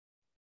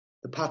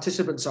the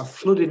participants are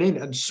flooding in,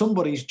 and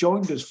somebody's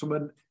joined us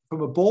from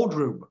a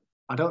boardroom.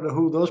 I don't know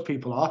who those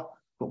people are,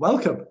 but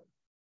welcome.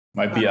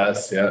 Might be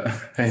us, yeah.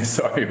 Hey,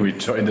 sorry, we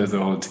joined as a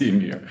whole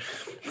team here.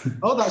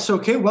 Oh, that's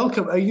okay.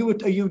 Welcome. Are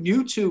you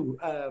new to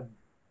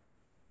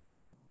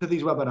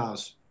these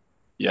webinars?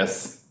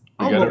 Yes,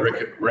 we got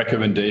a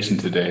recommendation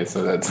today,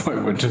 so that's why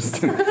we're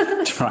just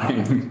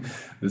trying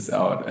this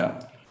out.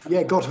 Yeah.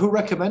 Yeah, God, who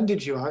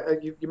recommended you?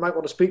 You might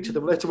want to speak to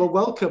them later. Well,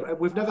 welcome.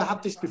 We've never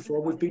had this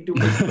before. We've been doing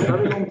this for a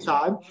very long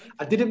time.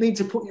 I didn't mean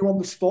to put you on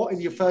the spot in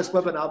your first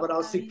webinar, but I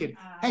was thinking,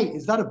 hey,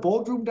 is that a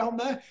boardroom down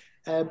there?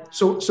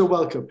 So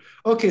welcome.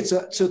 Okay,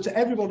 so to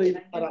everybody,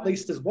 and at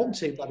least there's one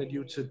team that are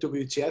new to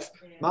WTF.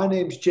 My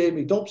name's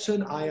Jamie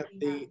Dobson. I am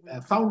the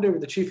founder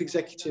and the chief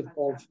executive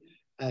of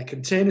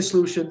Container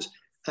Solutions.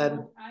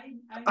 And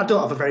I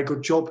don't have a very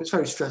good job. It's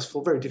very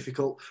stressful, very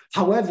difficult.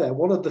 However,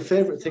 one of the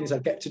favorite things I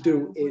get to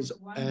do is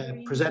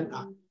present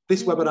at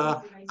this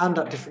webinar and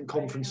at different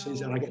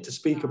conferences, and I get to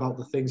speak about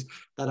the things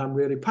that I'm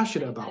really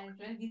passionate about.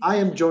 I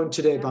am joined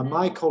today by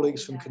my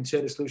colleagues from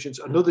Container Solutions,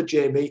 another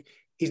Jamie.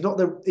 He's not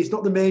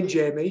the main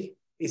Jamie,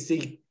 he's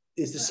the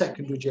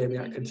secondary Jamie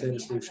at Container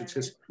Solutions,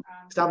 because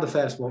it's down the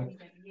first one.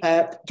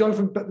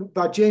 Joined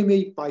by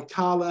Jamie, by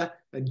Carla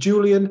and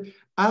Julian.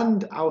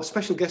 And our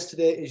special guest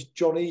today is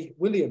Jonny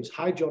Williams.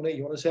 Hi, Jonny.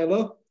 You want to say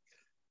hello?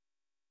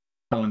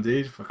 Well,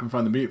 indeed. If I can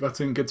find the mute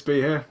button, good to be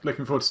here.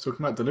 Looking forward to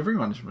talking about delivery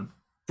management.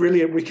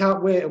 Brilliant. We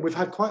can't wait. And we've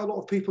had quite a lot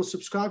of people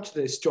subscribe to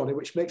this, Jonny,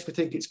 which makes me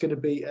think it's going to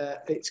be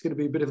a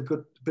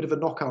bit of a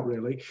knockout,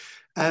 really.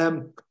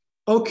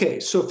 Okay,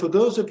 so for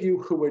those of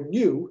you who are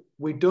new,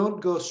 we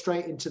don't go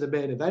straight into the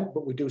main event,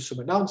 but we do some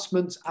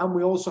announcements, and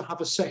we also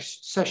have a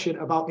session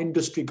about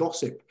industry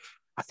gossip.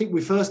 I think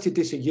we first did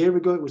this a year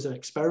ago. It was an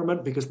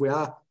experiment because we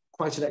are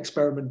quite an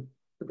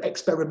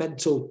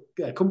experimental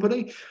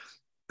company,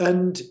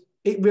 and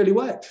it really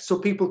worked. So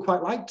people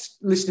quite liked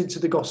listening to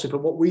the gossip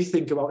and what we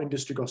think about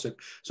industry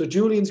gossip. So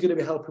Julian's going to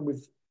be helping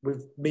with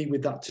me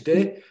with that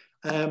today.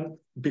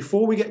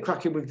 Before we get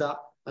cracking with that,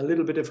 a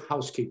little bit of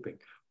housekeeping.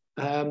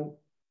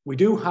 We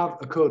do have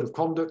a code of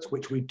conduct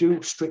which we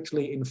do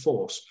strictly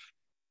enforce.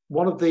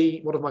 One of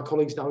my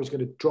colleagues now is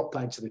going to drop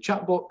that into the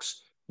chat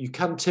box. You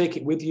can take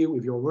it with you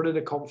if you're running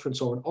a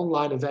conference or an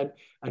online event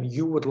and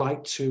you would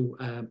like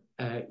to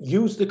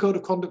use the code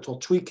of conduct or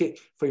tweak it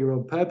for your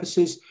own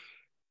purposes.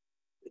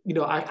 You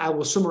know, I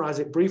will summarize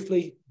it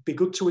briefly. Be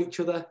good to each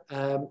other.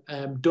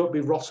 Don't be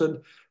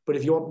rotten. But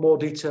if you want more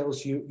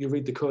details, you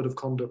read the code of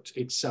conduct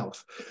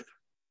itself.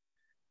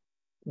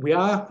 We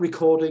are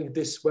recording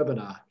this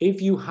webinar.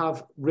 If you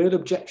have real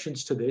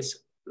objections to this,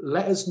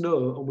 let us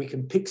know and we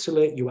can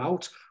pixelate you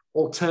out.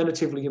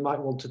 Alternatively, you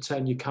might want to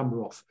turn your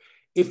camera off.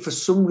 If for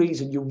some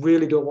reason you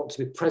really don't want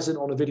to be present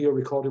on a video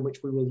recording,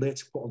 which we will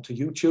later put onto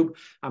YouTube,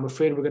 I'm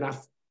afraid we're going to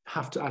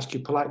have to ask you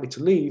politely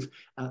to leave,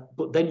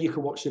 but then you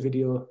can watch the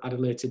video at a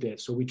later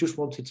date. So we just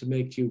wanted to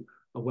make you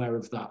aware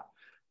of that.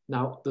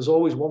 Now, there's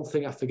always one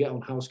thing I forget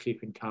on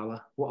housekeeping,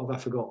 Carla. What have I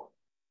forgot?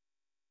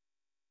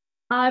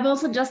 I've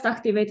also just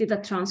activated a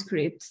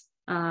transcript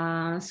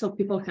so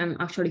people can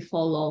actually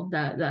follow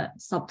the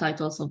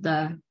subtitles of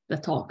the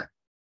talk.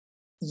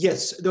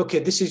 Yes, okay,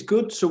 this is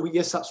good. So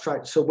yes, that's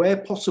right. So where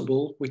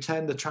possible, we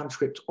turn the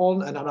transcript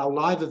on, and at our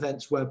live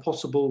events, where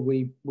possible,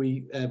 we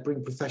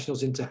bring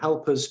professionals in to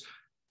help us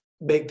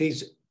make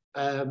these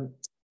our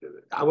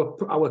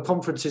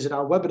conferences and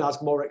our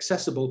webinars more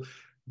accessible.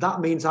 That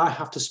means I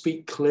have to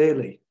speak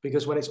clearly,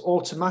 because when it's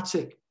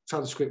automatic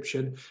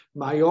transcription,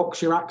 my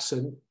Yorkshire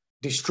accent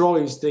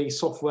destroys the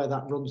software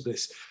that runs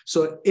this.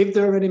 So if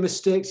there are any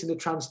mistakes in the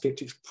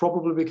transcript, it's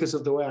probably because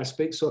of the way I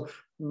speak. So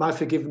my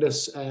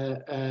forgiveness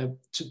to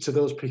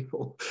those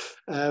people.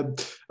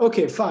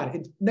 Okay,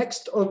 fine.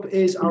 Next up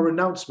is our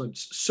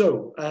announcements.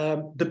 So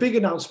the big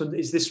announcement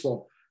is this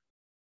one.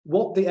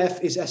 What the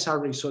F is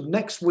SRE? So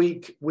next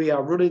week, we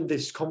are running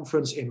this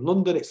conference in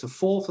London. It's the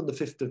 4th and the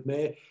 5th of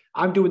May.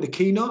 I'm doing the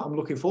keynote. I'm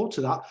looking forward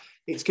to that.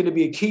 It's going to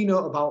be a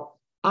keynote about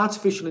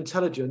artificial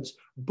intelligence,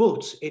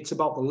 but it's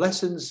about the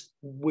lessons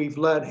we've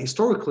learned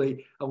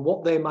historically and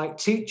what they might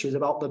teach us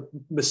about the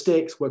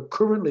mistakes we're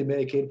currently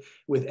making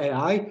with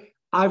AI.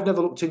 I've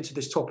never looked into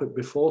this topic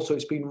before, so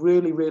it's been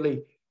really,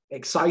 really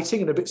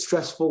exciting and a bit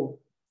stressful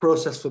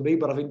process for me,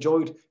 but I've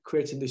enjoyed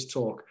creating this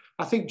talk.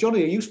 I think,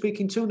 Jonny, are you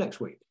speaking too next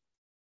week?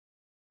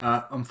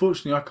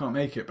 Unfortunately, I can't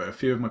make it, but a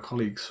few of my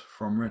colleagues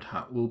from Red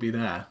Hat will be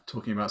there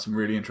talking about some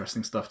really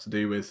interesting stuff to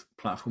do with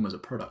platform as a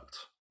product.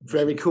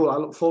 Very cool. I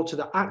look forward to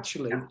that.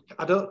 Actually,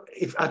 I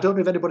don't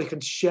know if anybody can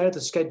share the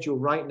schedule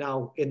right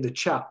now in the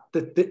chat.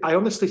 I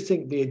honestly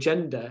think the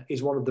agenda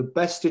is one of the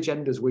best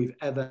agendas we've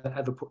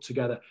ever put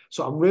together.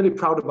 So I'm really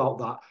proud about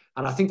that.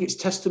 And I think it's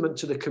testament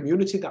to the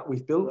community that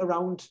we've built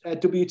around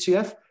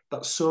WTF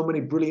that so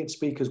many brilliant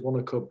speakers want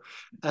to come.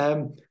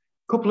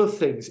 Couple of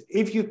things.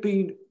 If you've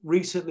been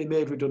recently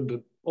made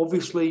redundant,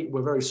 obviously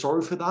we're very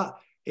sorry for that.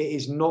 It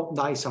is not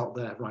nice out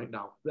there right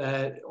now.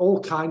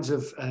 All kinds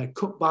of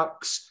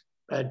cutbacks,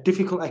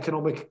 difficult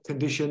economic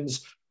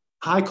conditions,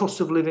 high cost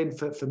of living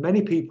for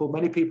many people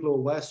who are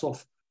worse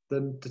off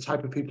than the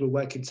type of people who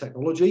work in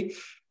technology.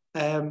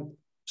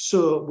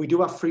 So we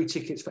do have free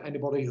tickets for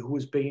anybody who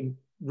has been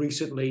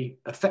recently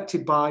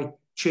affected by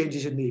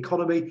changes in the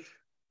economy.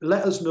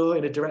 Let us know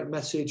in a direct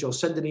message or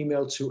send an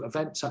email to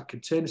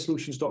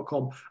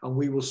events@containersolutions.com and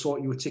we will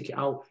sort you a ticket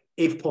out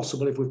if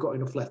possible, if we've got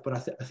enough left, but I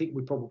think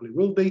we probably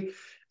will be.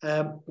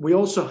 We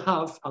also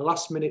have a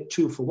last-minute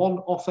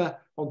 2-for-1 offer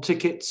on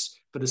tickets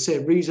for the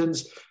same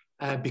reasons,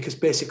 because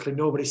basically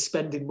nobody's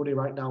spending money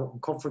right now on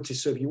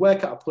conferences. So if you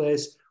work at a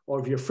place or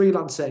if you're a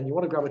freelancer and you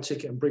want to grab a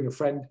ticket and bring a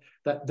friend,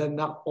 then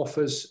that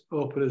offer's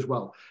open as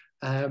well.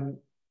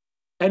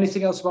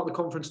 Anything else about the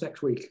conference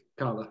next week,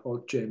 Carla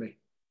or Jamie?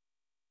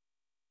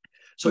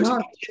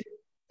 So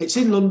it's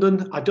in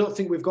London. I don't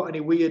think we've got any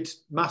weird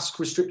mask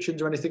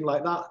restrictions or anything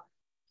like that.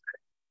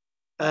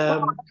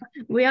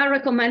 We are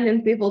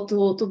recommending people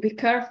to be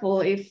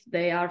careful if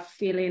they are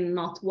feeling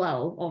not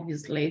well,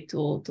 obviously,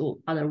 to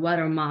either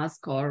wear a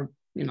mask or,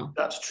 you know.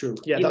 That's true.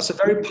 Yeah, that's a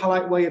very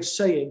polite way of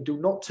saying do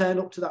not turn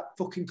up to that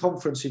fucking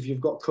conference if you've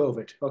got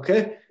COVID,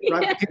 okay?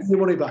 Right, yes. Give your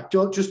money back.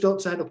 Don't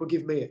turn up and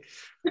give me it.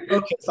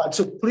 Okay, fine.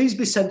 So please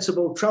be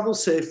sensible, travel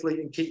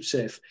safely and keep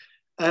safe.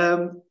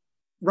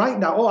 Right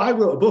now, I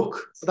wrote a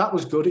book. So that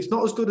was good. It's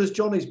not as good as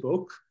Jonny's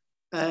book,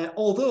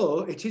 although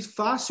it is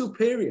far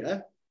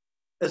superior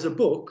as a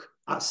book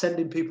at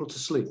sending people to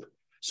sleep.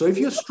 So if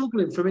you're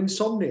struggling from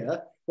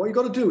insomnia, what you've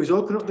got to do is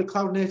open up the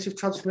Cloud Native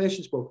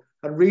Transformations book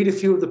and read a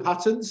few of the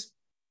patterns.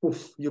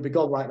 Oof, you'll be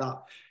gone like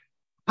that.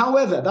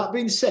 However, that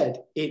being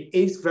said, it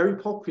is very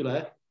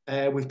popular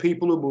with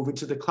people who move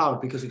into the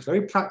cloud because it's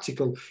very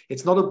practical.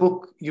 It's not a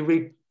book you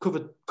read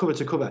cover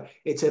to cover.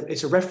 It's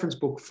a reference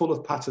book full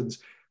of patterns.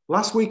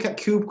 Last week at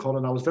KubeCon,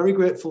 and I was very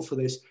grateful for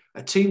this,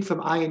 a team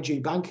from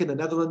ING Bank in the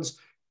Netherlands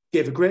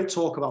gave a great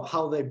talk about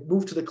how they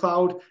moved to the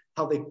cloud,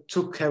 how they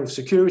took care of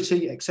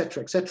security,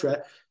 etc.,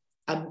 etc.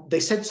 And they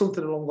said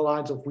something along the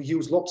lines of, we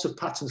use lots of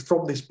patterns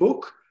from this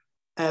book,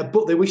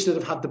 but they wish they'd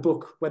have had the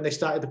book when they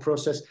started the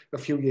process a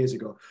few years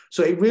ago.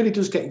 So it really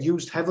does get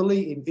used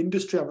heavily in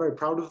industry. I'm very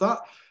proud of that.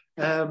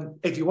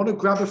 If you want to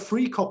grab a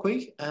free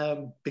copy,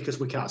 because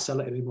we can't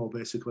sell it anymore,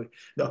 basically.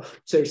 No,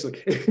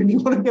 seriously, if you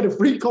want to get a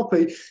free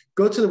copy,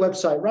 go to the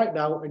website right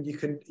now and you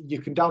can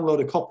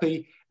download a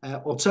copy.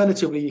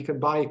 Alternatively, you can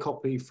buy a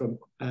copy from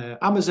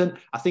Amazon.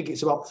 I think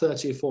it's about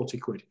 30 or 40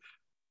 quid.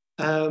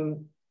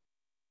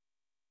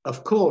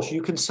 Of course,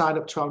 you can sign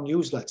up to our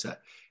newsletter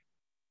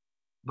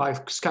by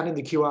scanning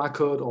the QR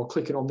code or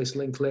clicking on this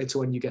link later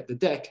when you get the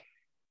deck.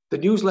 The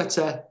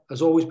newsletter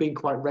has always been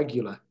quite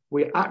regular.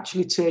 We're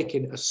actually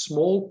taking a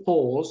small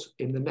pause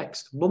in the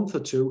next month or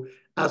two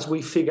as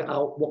we figure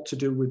out what to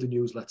do with the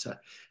newsletter.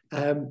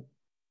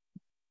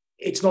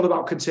 It's not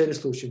about container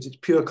solutions, it's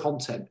pure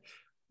content.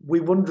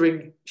 We're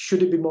wondering,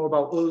 should it be more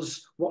about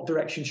us? What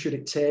direction should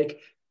it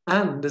take?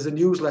 And as a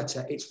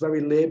newsletter, it's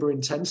very labor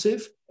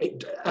intensive,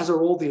 as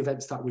are all the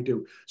events that we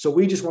do. So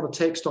we just want to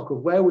take stock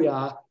of where we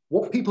are,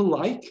 what people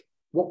like,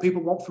 what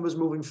people want from us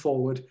moving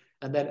forward.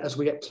 And then as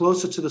we get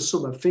closer to the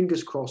summer,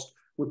 fingers crossed,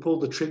 we pull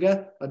the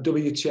trigger and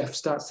WTF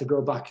starts to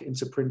go back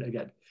into print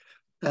again.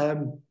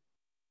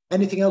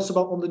 Anything else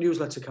on the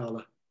newsletter,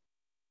 Carla?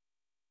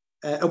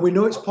 And we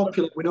know it's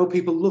popular, we know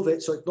people love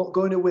it, so it's not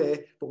going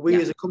away, but we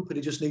as a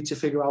company just need to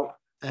figure out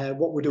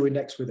what we're doing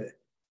next with it.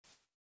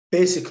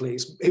 Basically,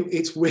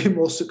 it's way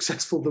more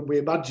successful than we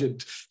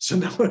imagined. So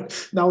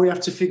now we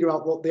have to figure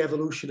out what the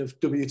evolution of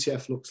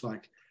WTF looks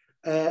like.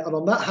 And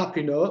on that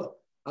happy note,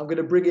 I'm going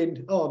to bring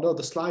in, oh no,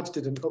 the slides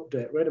didn't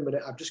update. Wait a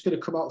minute, I'm just going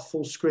to come out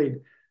full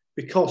screen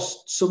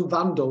because some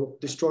vandal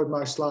destroyed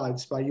my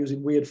slides by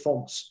using weird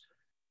fonts.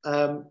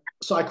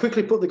 So I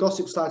quickly put the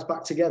gossip slides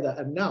back together,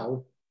 and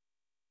now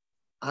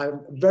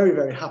I'm very,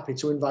 very happy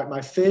to invite my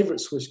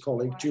favourite Swiss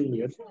colleague,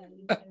 Julian.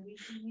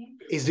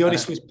 He's the only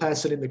Swiss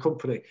person in the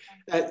company.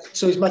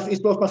 So he's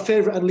both my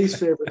favourite and least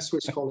favourite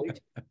Swiss colleague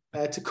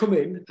to come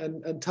in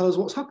and tell us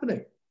what's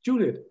happening.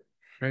 Julian.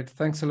 Great.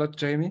 Thanks a lot,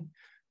 Jamie.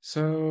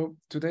 So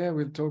today I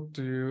will talk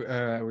to you,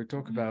 we'll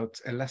talk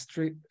about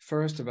Elastic,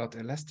 first about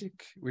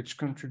Elastic, which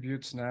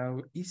contributes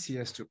now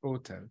ECS to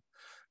OTel.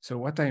 So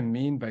what I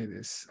mean by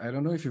this, I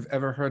don't know if you've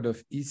ever heard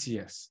of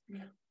ECS.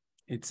 Yeah.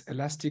 It's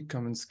Elastic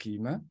Common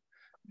Schema.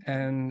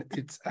 And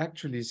it's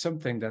actually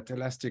something that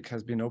Elastic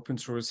has been open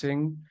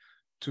sourcing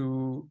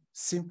to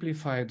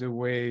simplify the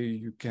way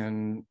you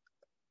can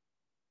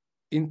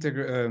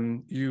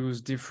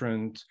use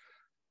different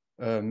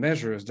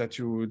measures that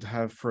you would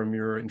have from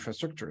your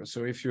infrastructure.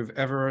 So if you've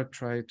ever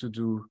tried to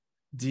do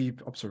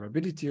deep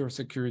observability or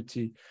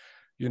security,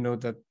 you know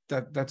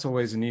that's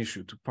always an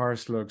issue, to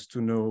parse logs,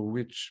 to know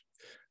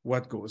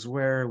what goes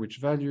where, which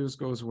values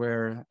goes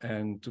where,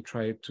 and to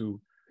try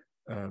to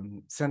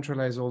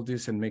centralize all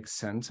this and make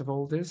sense of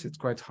all this. It's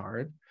quite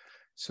hard.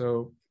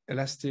 So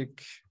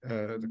Elastic,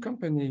 the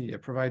company,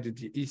 provided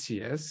the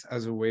ECS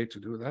as a way to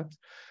do that.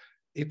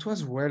 It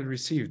was well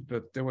received,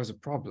 but there was a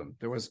problem.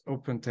 There was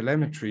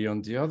OpenTelemetry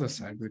on the other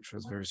side, which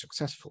was very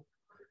successful.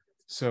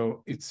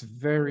 So it's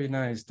very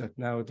nice that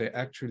now they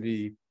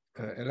actually,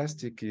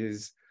 Elastic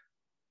is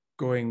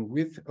going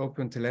with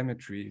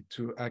OpenTelemetry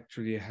to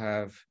actually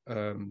have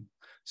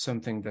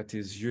something that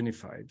is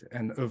unified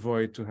and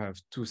avoid to have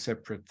two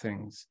separate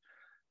things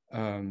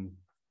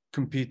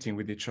competing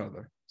with each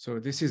other. So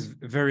this is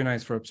very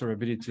nice for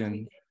observability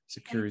and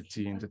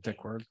security in the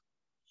tech world.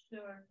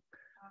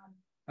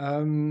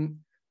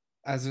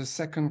 As a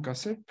second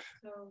gossip,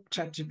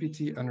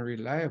 ChatGPT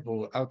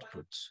unreliable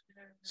output.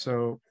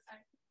 So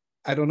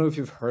I don't know if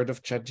you've heard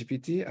of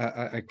ChatGPT.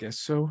 I guess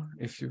so,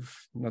 if you've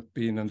not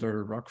been under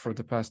a rock for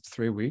the past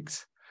 3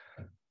 weeks.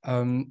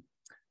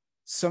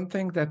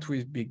 Something that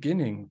we're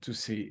beginning to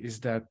see is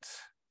that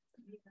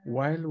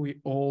while we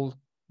all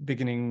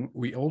begin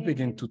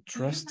to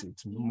trust it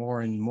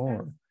more and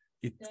more,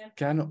 it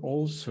can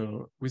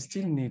also, we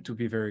still need to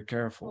be very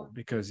careful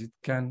because it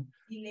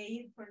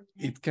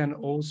can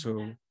also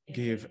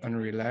give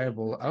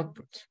unreliable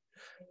output.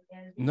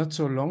 Not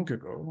so long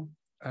ago,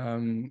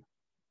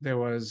 there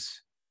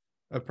was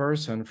a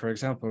person, for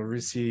example,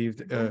 received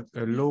a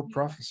law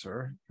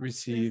professor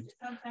received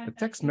a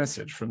text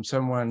message from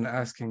someone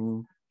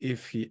asking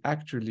if he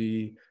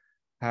actually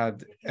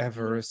had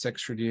ever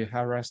sexually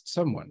harassed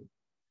someone.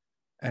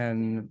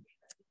 And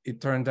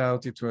it turned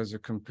out it was a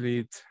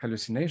complete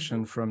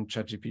hallucination from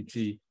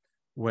ChatGPT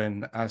when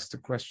asked a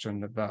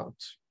question about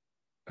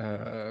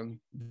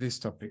this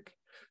topic.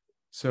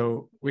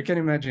 So we can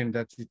imagine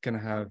that it can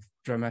have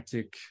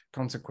dramatic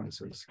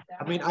consequences.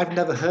 I mean, I've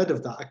never heard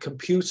of that, a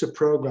computer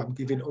program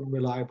giving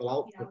unreliable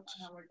output.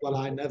 Well,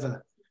 I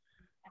never.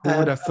 Who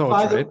would have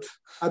thought, right?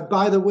 And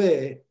by the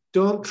way,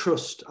 don't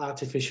trust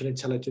artificial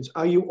intelligence.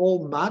 Are you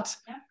all mad?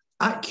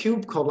 At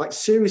KubeCon, like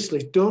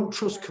seriously, don't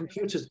trust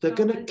computers. They're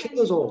going to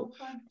kill us all.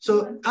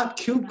 So at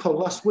KubeCon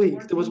last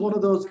week, there was one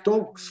of those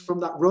dogs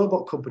from that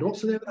robot company. What's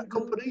the name of that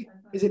company?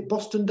 Is it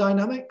Boston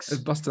Dynamics?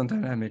 It's Boston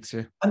Dynamics,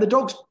 yeah. And the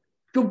dog's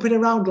jumping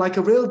around like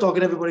a real dog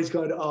and everybody's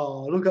going,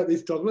 oh, look at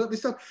this dog, look at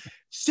this dog.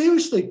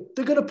 Seriously,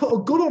 they're going to put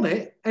a gun on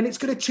it and it's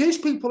going to chase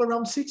people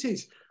around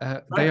cities.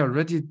 Right? They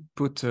already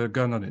put a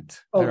gun on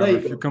it. Oh, there are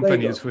a few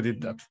companies who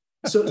did that.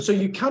 So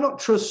you cannot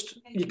trust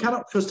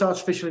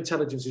artificial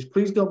intelligences.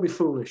 Please don't be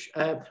foolish.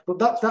 But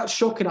that's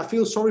shocking. I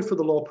feel sorry for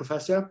the law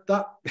professor.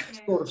 That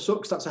sort of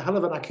sucks. That's a hell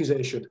of an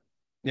accusation.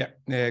 Yeah,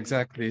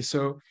 exactly.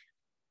 So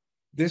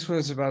this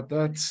was about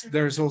that.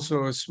 There's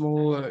also a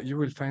small, you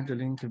will find a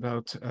link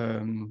about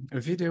a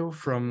video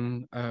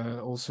from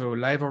also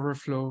Live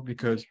Overflow,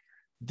 because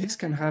this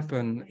can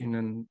happen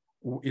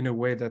in a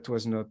way that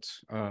was not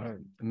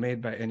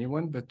made by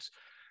anyone, but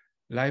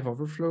Live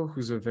Overflow,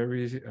 who's a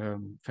very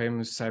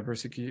famous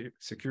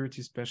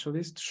cybersecurity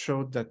specialist,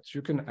 showed that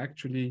you can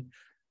actually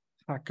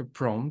hack a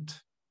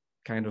prompt,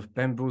 kind of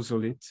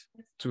bamboozle it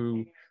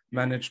to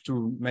manage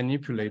to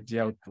manipulate the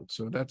output.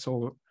 So that's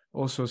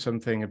also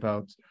something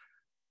about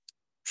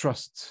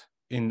trust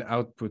in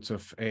outputs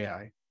of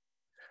AI.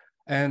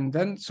 And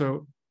then,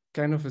 so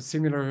kind of a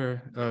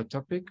similar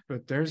topic,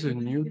 but there's a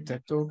new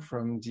TED Talk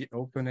from the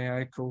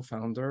OpenAI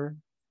co-founder,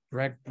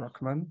 Greg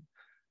Brockman.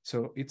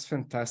 So it's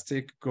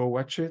fantastic. Go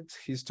watch it.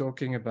 He's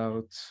talking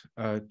about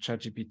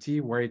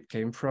ChatGPT, where it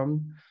came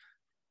from,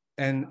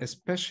 and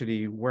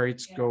especially where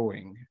it's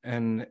going.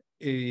 And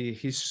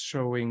he's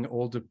showing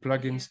all the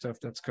plugin stuff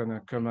that's going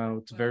to come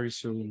out very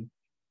soon,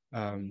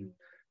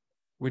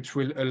 which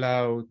will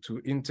allow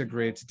to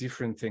integrate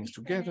different things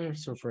together.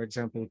 So, for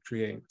example,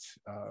 create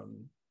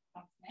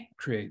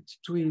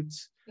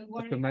tweets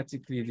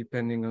automatically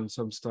depending on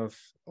some stuff,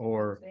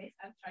 or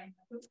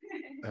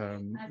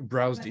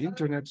browse the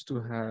internet to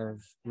have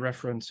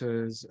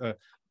references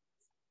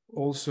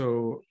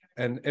also,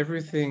 and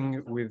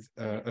everything with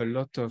a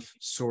lot of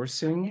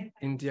sourcing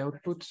in the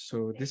output.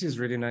 So this is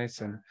really nice,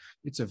 and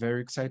it's a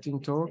very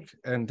exciting talk,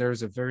 and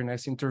there's a very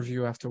nice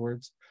interview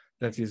afterwards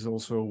that is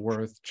also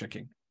worth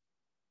checking.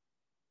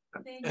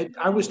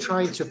 I was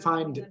trying to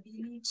find,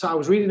 so I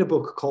was reading a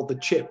book called The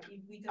Chip,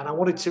 and I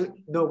wanted to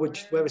know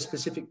where a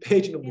specific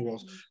page number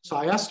was. So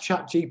I asked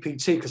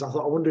ChatGPT, because I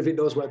thought, I wonder if it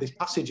knows where this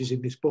passage is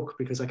in this book,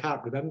 because I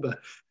can't remember.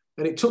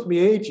 And it took me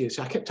ages.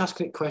 I kept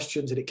asking it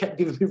questions and it kept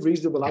giving me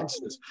reasonable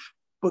answers.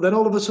 But then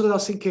all of a sudden I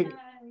was thinking,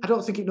 I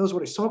don't think it knows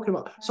what it's talking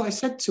about. So I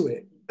said to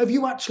it, have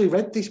you actually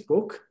read this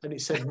book? And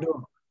it said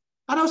no.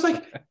 And I was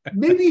like,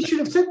 maybe you should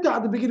have said that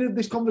at the beginning of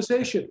this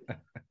conversation.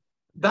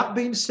 That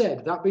being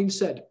said,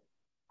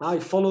 I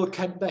follow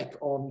Kent Beck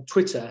on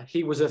Twitter.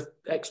 He was an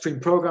extreme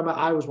programmer.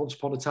 I was once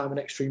upon a time an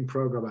extreme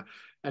programmer.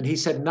 And he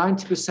said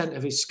 90%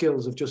 of his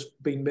skills have just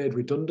been made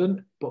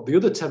redundant. But the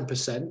other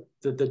 10%,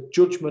 the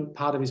judgment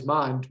part of his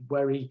mind,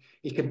 where he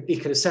can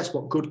assess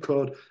what good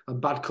code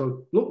and bad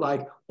code look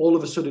like, all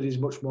of a sudden is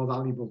much more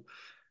valuable.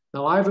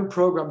 Now, I haven't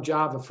programmed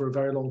Java for a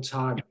very long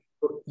time.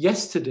 But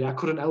yesterday, I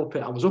couldn't help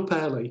it. I was up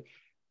early.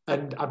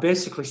 And I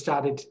basically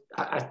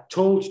I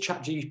told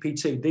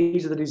ChatGPT,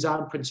 these are the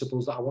design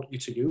principles that I want you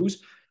to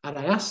use. And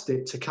I asked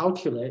it to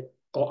calculate,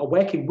 or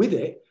working with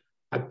it,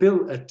 I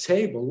built a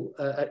table,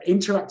 an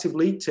interactive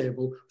league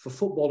table for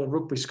football and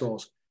rugby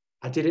scores.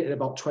 I did it in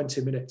about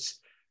 20 minutes.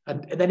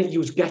 And then it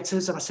used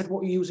getters. And I said, what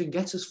are you using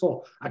getters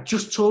for? I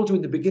just told you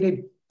in the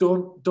beginning,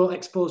 don't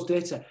expose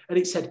data. And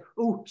it said,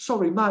 oh,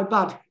 sorry, my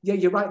bad. Yeah,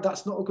 you're right.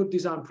 That's not a good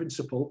design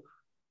principle.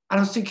 And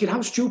I was thinking,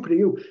 how stupid are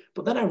you?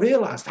 But then I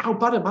realized, how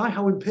bad am I?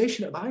 How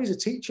impatient am I as a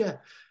teacher?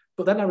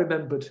 But then I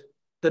remembered,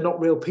 they're not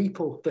real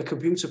people. They're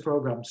computer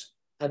programs.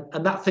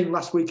 And that thing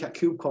last week at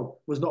KubeCon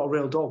was not a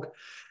real dog.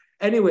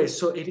 Anyway,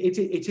 so it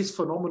is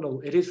phenomenal.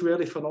 It is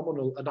really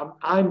phenomenal.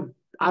 And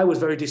I was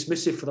very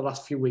dismissive for the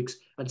last few weeks,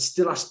 and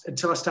still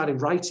until I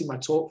started writing my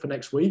talk for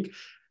next week.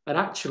 And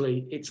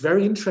actually, it's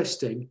very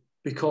interesting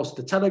because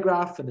the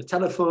telegraph and the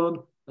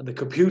telephone and the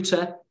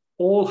computer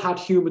all had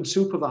human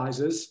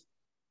supervisors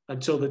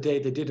until the day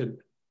they didn't.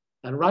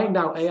 And right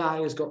now,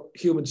 AI has got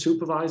human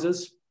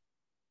supervisors.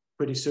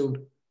 Pretty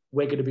soon,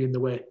 we're going to be in the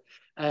way.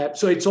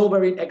 So it's all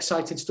very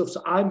exciting stuff.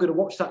 So I'm going to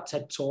watch that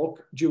TED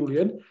Talk,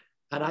 Julian,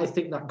 and I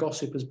think that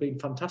gossip has been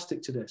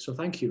fantastic today. So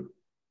thank you.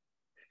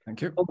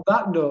 Thank you. On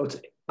that note,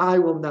 I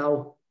will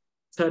now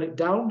turn it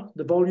down,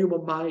 the volume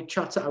on my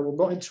chatter. I will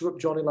not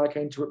interrupt Jonny like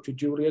I interrupted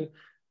Julian,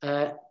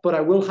 but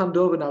I will hand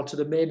over now to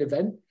the main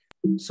event.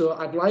 So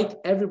I'd like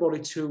everybody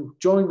to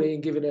join me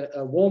in giving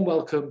a warm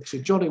welcome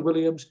to Jonny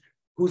Williams,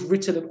 who's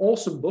written an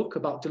awesome book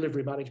about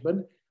delivery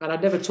management. And I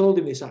never told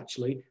him this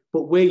actually,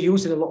 but we're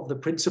using a lot of the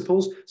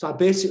principles. So I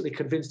basically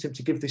convinced him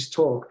to give this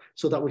talk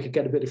so that we could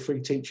get a bit of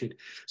free teaching.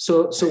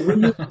 So we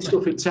use this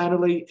stuff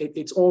internally.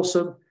 It's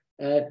awesome.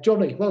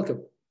 Jonny,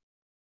 welcome.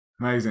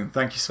 Amazing.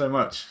 Thank you so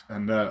much.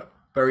 And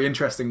very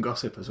interesting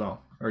gossip as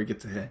well. Very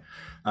good to hear.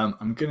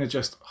 I'm going to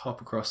just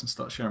hop across and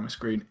start sharing my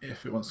screen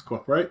if it wants to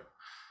cooperate.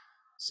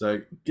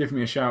 So give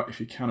me a shout if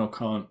you can or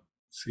can't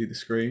see the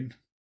screen.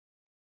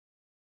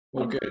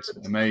 All good.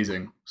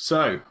 Amazing.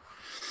 So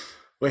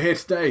we're here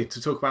today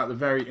to talk about the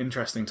very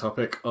interesting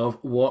topic of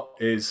what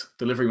is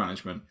delivery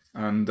management.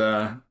 And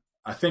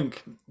I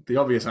think the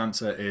obvious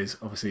answer is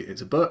obviously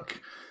it's a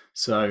book.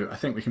 So I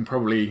think we can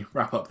probably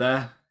wrap up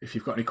there. If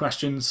you've got any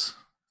questions,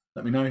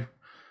 let me know.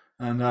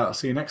 And I'll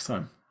see you next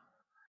time.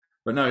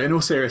 But no, in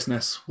all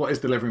seriousness, what is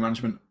delivery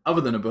management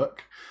other than a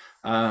book?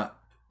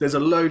 There's a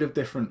load of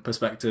different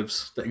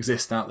perspectives that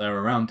exist out there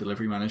around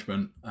delivery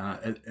management.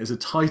 As a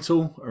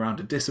title, around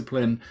a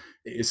discipline,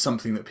 it is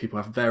something that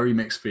people have very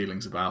mixed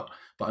feelings about.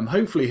 But I'm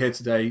hopefully here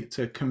today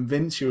to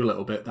convince you a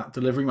little bit that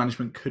delivery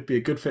management could be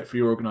a good fit for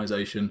your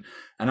organization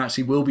and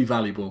actually will be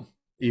valuable,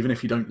 even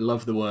if you don't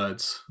love the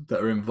words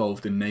that are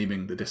involved in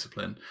naming the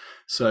discipline.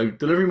 So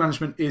delivery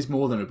management is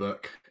more than a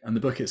book, and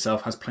the book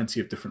itself has plenty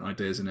of different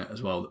ideas in it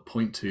as well that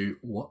point to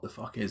what the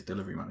fuck is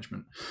delivery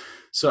management.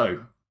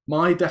 So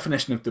my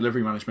definition of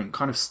delivery management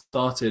kind of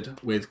started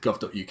with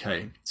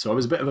gov.uk. So I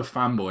was a bit of a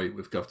fanboy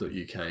with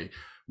gov.uk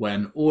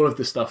when all of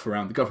the stuff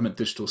around the government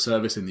digital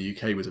service in the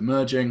UK was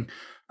emerging,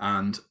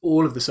 and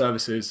all of the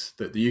services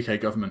that the UK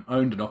government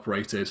owned and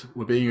operated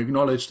were being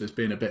acknowledged as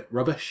being a bit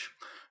rubbish.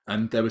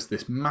 And there was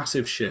this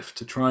massive shift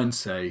to try and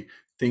say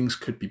things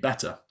could be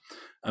better.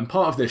 And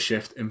part of this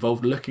shift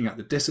involved looking at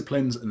the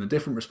disciplines and the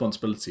different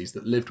responsibilities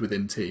that lived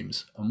within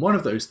teams. And one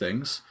of those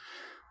things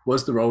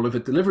was the role of a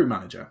delivery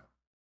manager.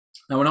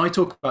 Now, when I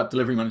talk about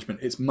delivery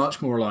management, it's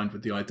much more aligned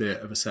with the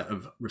idea of a set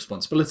of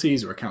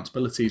responsibilities or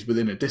accountabilities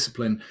within a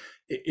discipline.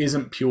 It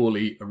isn't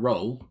purely a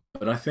role,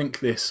 but I think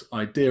this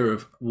idea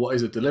of what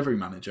is a delivery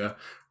manager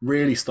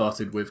really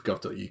started with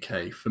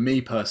gov.uk, for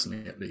me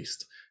personally at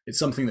least. It's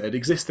something that had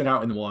existed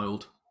out in the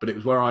wild, but it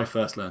was where I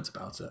first learned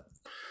about it.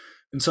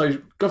 And so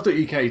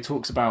gov.uk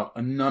talks about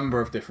a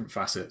number of different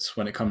facets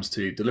when it comes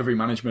to delivery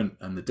management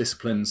and the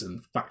disciplines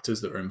and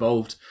factors that are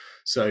involved.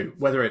 So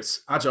whether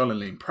it's agile and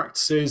lean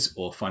practices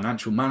or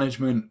financial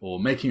management or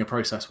making a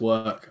process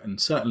work, and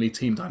certainly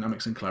team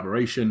dynamics and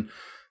collaboration,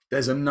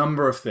 there's a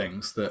number of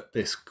things that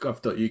this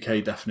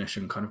gov.uk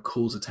definition kind of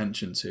calls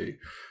attention to.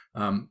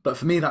 But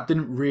for me, that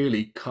didn't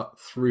really cut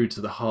through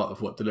to the heart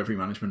of what delivery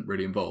management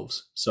really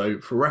involves. So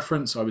for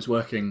reference, I was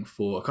working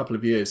for a couple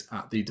of years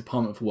at the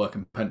Department for Work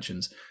and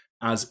Pensions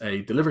as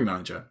a delivery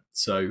manager.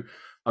 So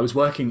I was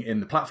working in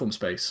the platform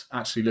space,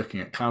 actually looking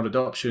at cloud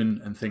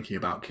adoption and thinking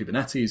about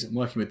Kubernetes and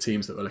working with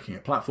teams that were looking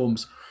at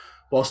platforms,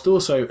 whilst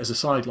also as a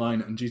sideline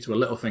and due to a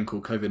little thing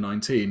called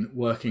COVID-19,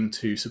 working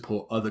to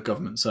support other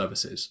government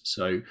services.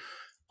 So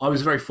I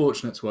was very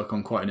fortunate to work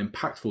on quite an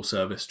impactful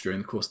service during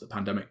the course of the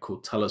pandemic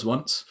called Tell Us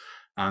Once.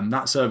 And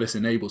that service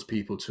enables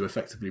people to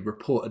effectively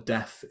report a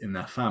death in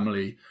their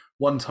family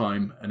one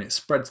time, and it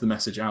spreads the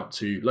message out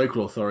to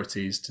local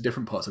authorities, to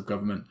different parts of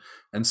government,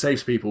 and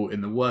saves people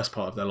in the worst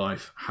part of their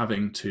life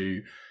having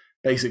to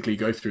basically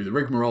go through the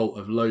rigmarole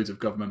of loads of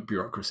government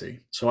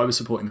bureaucracy. So I was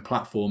supporting the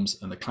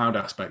platforms and the cloud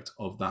aspect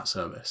of that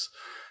service.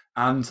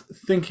 And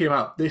thinking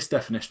about this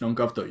definition on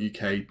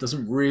gov.uk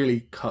doesn't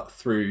really cut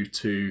through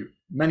to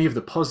many of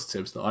the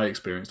positives that I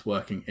experienced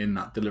working in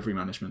that delivery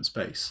management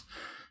space.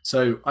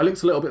 So I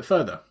looked a little bit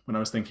further when I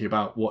was thinking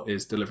about what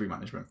is delivery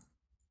management.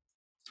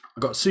 I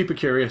got super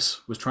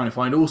curious, was trying to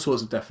find all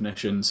sorts of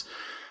definitions,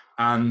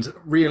 and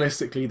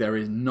realistically, there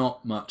is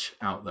not much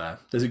out there.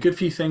 There's a good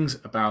few things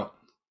about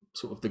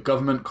sort of the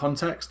government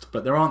context,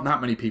 but there aren't that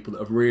many people that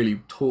have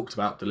really talked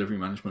about delivery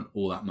management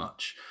all that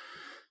much.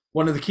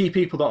 One of the key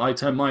people that I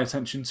turned my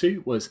attention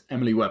to was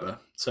Emily Webber.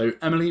 So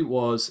Emily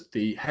was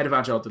the head of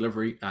Agile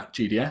Delivery at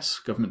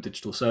GDS, Government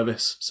Digital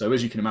Service. So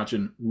as you can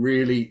imagine,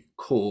 really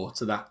core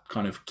to that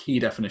kind of key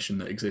definition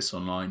that exists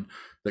online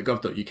that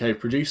gov.uk have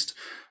produced.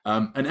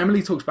 And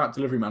Emily talks about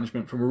delivery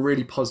management from a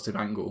really positive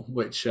angle,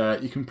 which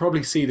you can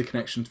probably see the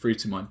connection through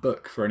to my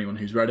book for anyone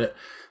who's read it.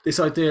 This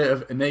idea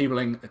of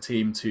enabling a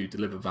team to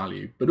deliver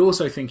value, but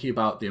also thinking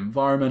about the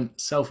environment,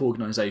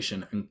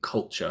 self-organization, and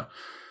culture,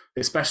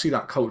 especially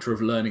that culture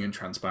of learning and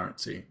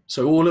transparency.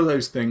 So all of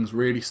those things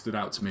really stood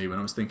out to me when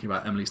I was thinking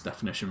about Emily's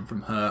definition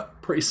from her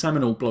pretty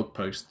seminal blog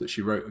post that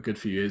she wrote a good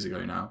few years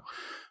ago now.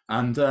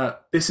 And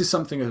this is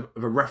something of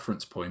a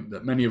reference point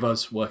that many of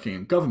us working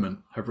in government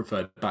have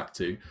referred back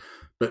to.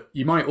 But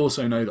you might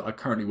also know that I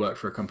currently work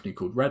for a company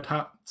called Red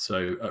Hat.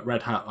 So at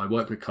Red Hat, I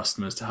work with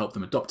customers to help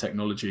them adopt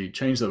technology,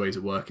 change their ways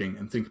of working,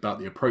 and think about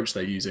the approach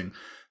they're using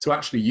to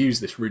actually use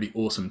this really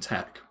awesome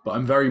tech. But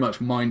I'm very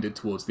much minded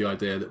towards the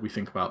idea that we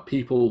think about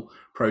people,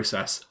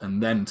 process,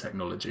 and then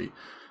technology,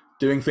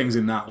 doing things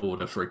in that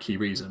order for a key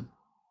reason.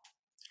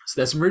 So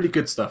there's some really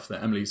good stuff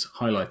that Emily's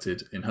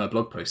highlighted in her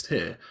blog post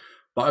here.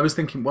 But I was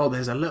thinking, well,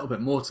 there's a little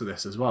bit more to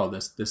this as well.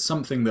 There's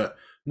something that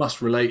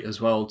must relate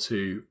as well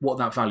to what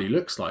that value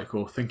looks like,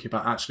 or thinking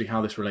about actually how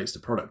this relates to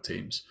product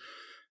teams.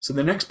 So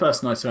the next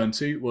person I turned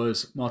to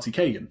was Marty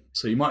Kagan.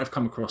 So you might have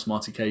come across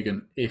Marty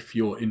Kagan if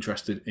you're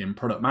interested in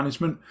product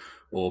management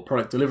or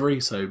product delivery.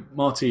 So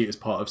Marty is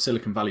part of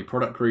Silicon Valley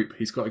Product Group.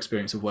 He's got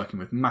experience of working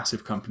with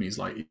massive companies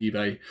like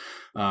eBay.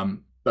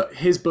 But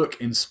his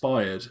book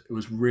Inspired, it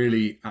was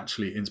really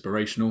actually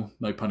inspirational,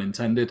 no pun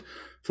intended,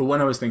 for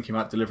when I was thinking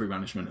about delivery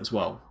management as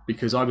well,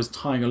 because I was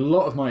tying a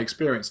lot of my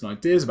experience and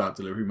ideas about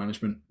delivery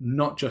management,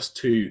 not just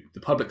to the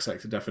public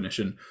sector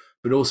definition,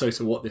 but also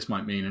to what this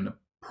might mean in a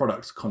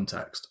product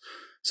context.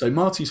 So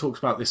Marty talks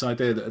about this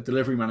idea that a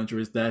delivery manager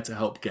is there to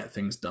help get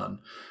things done.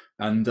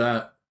 And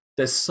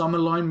there's some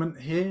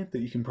alignment here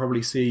that you can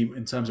probably see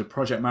in terms of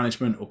project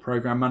management or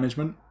program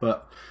management,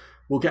 but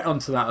we'll get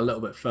onto that a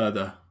little bit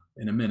further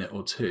in a minute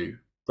or two.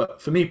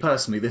 But for me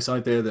personally, this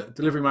idea that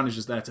delivery manager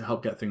is there to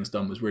help get things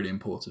done was really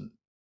important.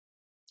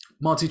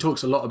 Marty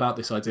talks a lot about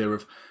this idea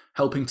of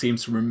helping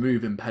teams to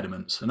remove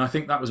impediments. And I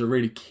think that was a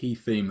really key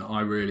theme that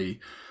I really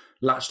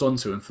latched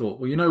onto and thought,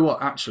 well, you know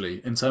what,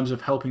 actually, in terms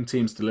of helping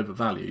teams deliver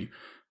value,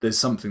 there's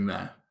something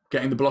there.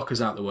 Getting the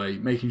blockers out of the way,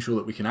 making sure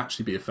that we can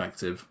actually be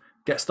effective,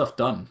 get stuff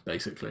done,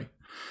 basically.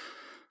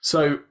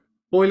 So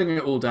boiling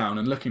it all down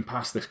and looking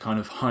past this kind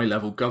of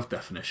high-level gov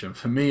definition,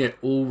 for me, it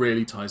all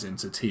really ties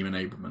into team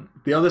enablement.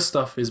 The other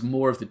stuff is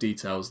more of the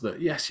details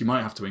that, yes, you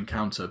might have to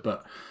encounter,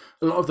 but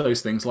a lot of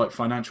those things like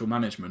financial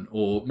management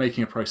or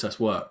making a process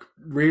work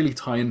really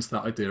tie into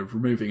that idea of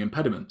removing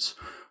impediments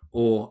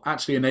or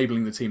actually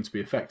enabling the team to be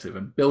effective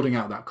and building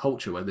out that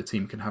culture where the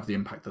team can have the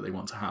impact that they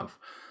want to have.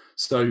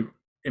 So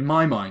in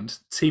my mind,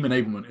 team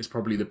enablement is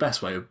probably the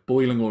best way of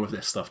boiling all of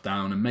this stuff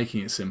down and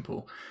making it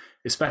simple,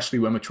 especially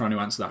when we're trying to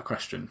answer that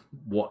question,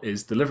 what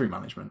is delivery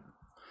management?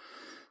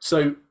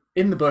 So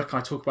in the book,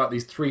 I talk about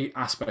these three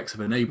aspects of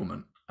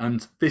enablement.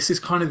 And this is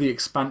kind of the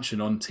expansion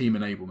on team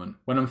enablement.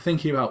 When I'm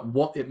thinking about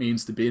what it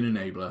means to be an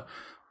enabler,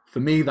 for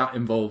me, that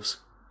involves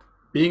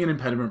being an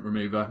impediment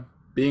remover,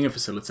 being a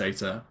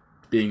facilitator,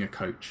 being a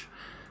coach.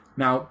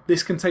 Now,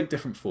 this can take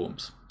different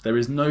forms. There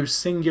is no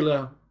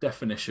singular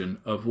definition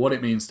of what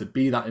it means to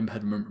be that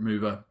impediment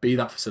remover, be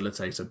that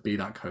facilitator, be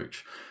that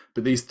coach.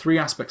 But these three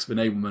aspects of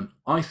enablement,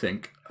 I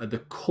think, are the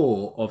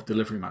core of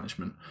delivery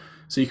management.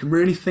 So you can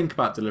really think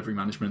about delivery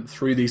management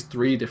through these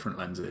three different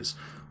lenses,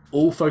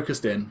 all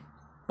focused in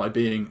by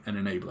being an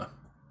enabler.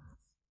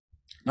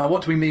 Now,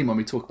 what do we mean when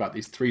we talk about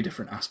these three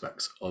different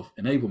aspects of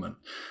enablement?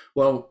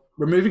 Well,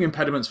 removing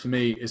impediments for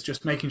me is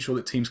just making sure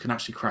that teams can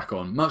actually crack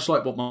on, much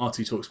like what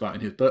Marty talks about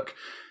in his book.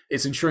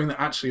 It's ensuring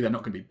that actually they're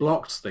not going to be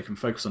blocked, they can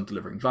focus on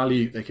delivering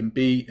value, they can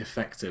be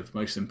effective,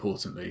 most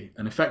importantly.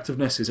 And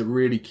effectiveness is a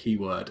really key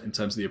word in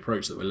terms of the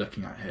approach that we're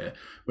looking at here.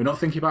 We're not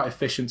thinking about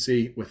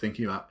efficiency, we're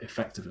thinking about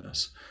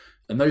effectiveness.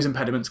 And those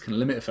impediments can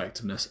limit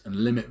effectiveness and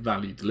limit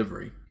value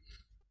delivery.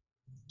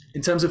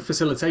 In terms of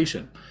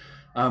facilitation,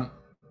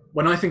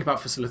 when I think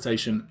about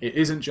facilitation, it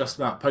isn't just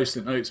about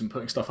post-it notes and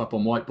putting stuff up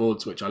on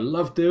whiteboards, which I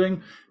love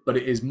doing, but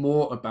it is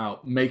more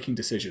about making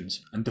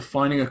decisions and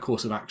defining a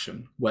course of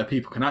action where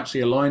people can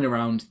actually align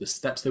around the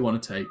steps they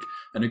want to take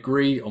and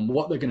agree on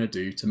what they're going to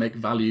do to make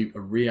value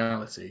a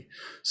reality.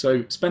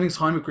 So spending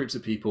time with groups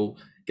of people,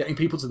 getting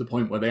people to the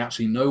point where they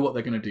actually know what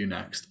they're going to do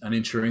next and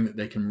ensuring that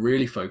they can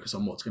really focus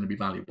on what's going to be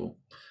valuable.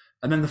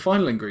 And then the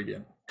final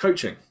ingredient,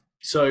 coaching.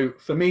 So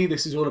for me,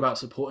 this is all about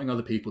supporting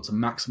other people to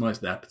maximize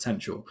their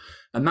potential.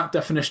 And that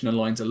definition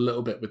aligns a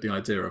little bit with the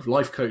idea of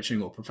life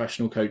coaching or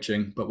professional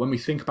coaching. But when we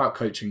think about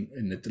coaching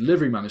in the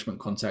delivery management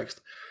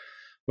context,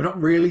 we're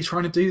not really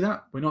trying to do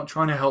that. We're not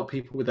trying to help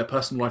people with their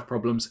personal life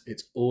problems.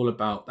 It's all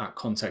about that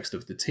context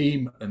of the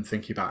team and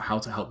thinking about how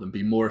to help them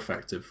be more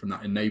effective from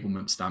that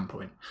enablement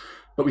standpoint.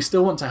 But we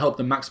still want to help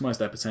them maximize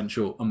their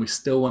potential, and we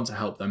still want to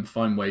help them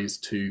find ways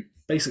to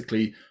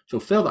basically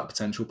fulfill that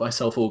potential by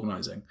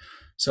self-organizing.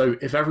 So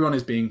if everyone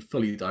is being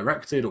fully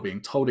directed or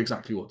being told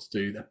exactly what to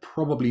do, they're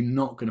probably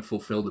not going to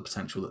fulfill the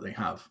potential that they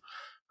have.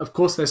 Of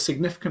course, there's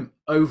significant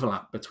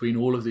overlap between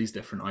all of these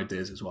different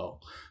ideas as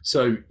well.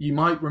 So you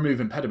might remove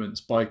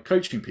impediments by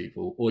coaching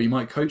people, or you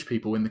might coach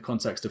people in the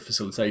context of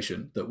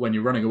facilitation, that when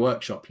you're running a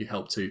workshop, you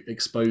help to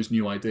expose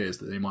new ideas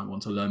that they might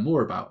want to learn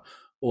more about,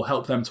 or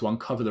help them to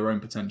uncover their own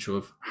potential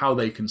of how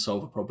they can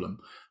solve a problem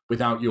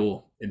without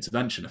your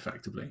intervention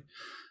effectively.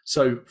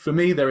 So for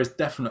me, there is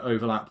definite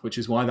overlap, which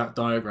is why that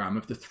diagram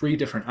of the 3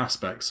 different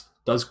aspects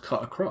does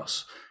cut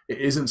across. It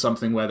isn't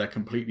something where they're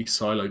completely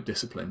siloed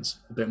disciplines,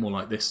 a bit more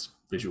like this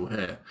visual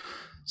here.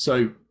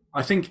 So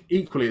I think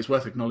equally it's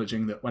worth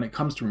acknowledging that when it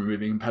comes to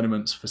removing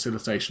impediments,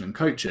 facilitation and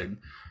coaching,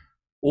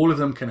 all of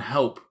them can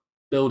help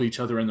build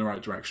each other in the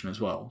right direction as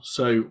well.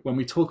 So when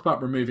we talk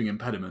about removing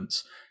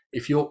impediments,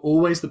 if you're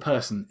always the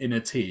person in a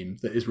team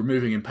that is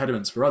removing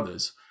impediments for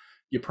others,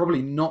 you're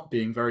probably not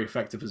being very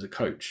effective as a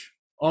coach.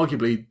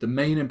 Arguably, the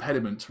main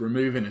impediment to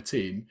remove in a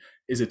team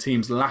is a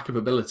team's lack of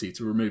ability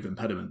to remove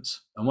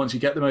impediments. And once you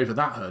get them over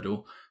that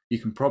hurdle, you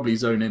can probably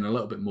zone in a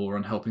little bit more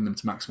on helping them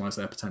to maximize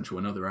their potential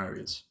in other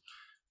areas.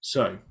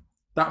 So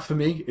that for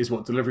me is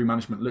what delivery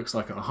management looks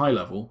like at a high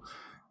level,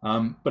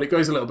 but it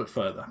goes a little bit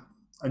further.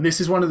 And this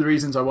is one of the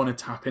reasons I want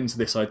to tap into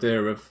this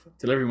idea of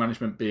delivery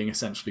management being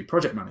essentially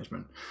project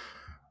management.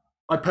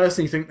 I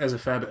personally think there's a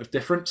fair bit of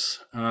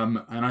difference, and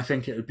I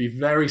think it would be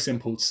very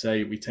simple to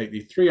say we take the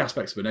 3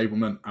 aspects of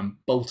enablement and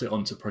bolt it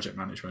onto project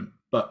management.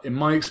 But in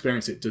my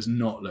experience, it does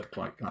not look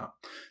like that.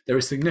 There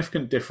is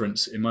significant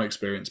difference in my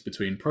experience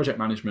between project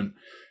management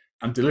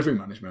and delivery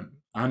management.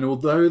 And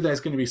although there's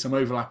going to be some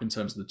overlap in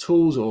terms of the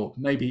tools or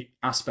maybe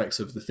aspects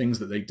of the things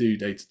that they do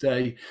day to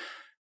day,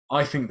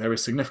 I think there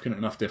is significant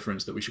enough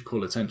difference that we should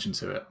call attention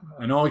to it.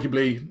 And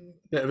arguably,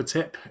 bit of a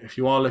tip, if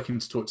you are looking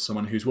to talk to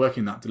someone who's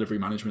working that delivery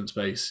management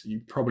space,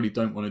 you probably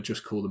don't want to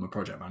just call them a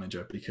project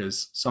manager,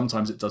 because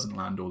sometimes it doesn't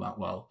land all that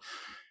well.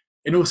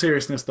 In all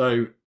seriousness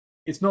though,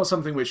 it's not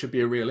something which should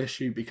be a real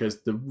issue,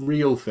 because the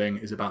real thing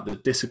is about the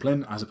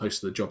discipline as opposed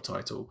to the job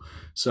title.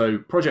 So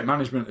project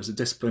management as a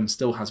discipline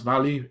still has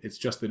value. It's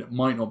just that it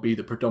might not be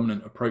the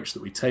predominant approach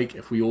that we take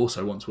if we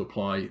also want to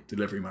apply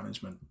delivery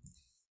management.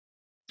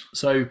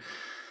 So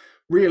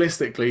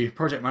realistically,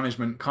 project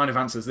management kind of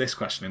answers this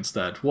question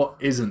instead. What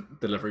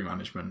isn't delivery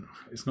management?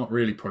 It's not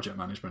really project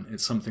management.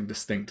 It's something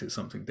distinct. It's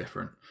something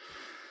different.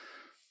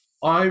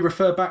 I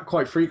refer back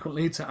quite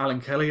frequently to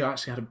Alan Kelly. I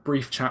actually had a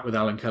brief chat with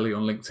Alan Kelly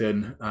on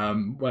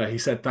LinkedIn where he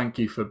said thank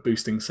you for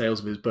boosting sales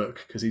of his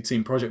book, because he'd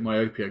seen Project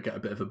Myopia get a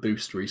bit of a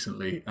boost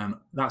recently. And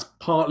that's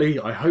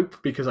partly, I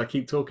hope, because I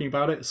keep talking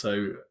about it.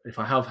 So if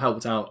I have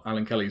helped out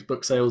Alan Kelly's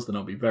book sales, then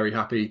I'll be very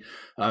happy.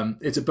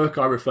 It's a book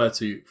I refer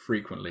to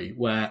frequently,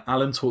 where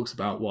Alan talks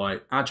about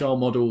why agile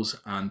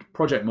models and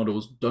project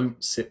models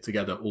don't sit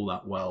together all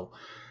that well.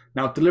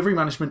 Now, delivery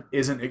management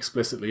isn't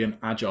explicitly an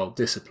agile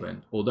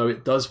discipline, although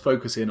it does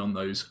focus in on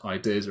those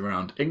ideas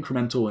around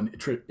incremental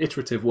and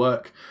iterative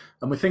work.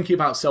 And we're thinking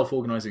about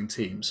self-organizing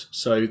teams.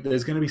 So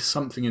there's going to be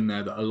something in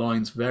there that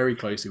aligns very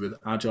closely with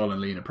agile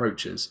and lean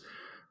approaches.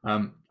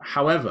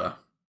 However,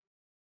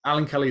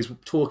 Alan Kelly is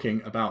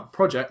talking about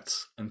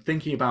projects and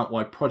thinking about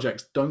why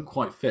projects don't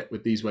quite fit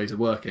with these ways of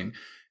working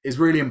is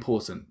really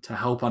important to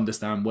help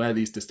understand where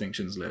these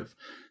distinctions live.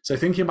 So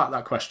thinking about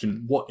that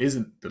question, what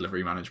isn't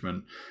delivery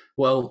management?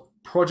 Well,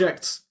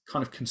 projects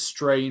kind of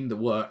constrain the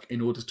work in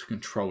order to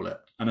control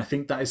it. And I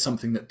think that is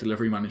something that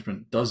delivery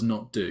management does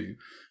not do.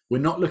 We're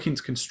not looking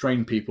to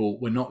constrain people.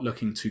 We're not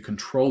looking to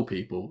control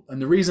people.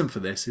 And the reason for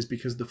this is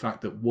because of the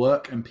fact that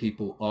work and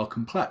people are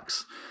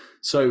complex.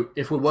 So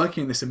if we're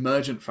working in this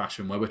emergent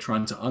fashion where we're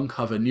trying to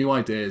uncover new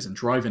ideas and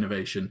drive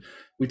innovation,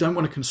 we don't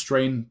want to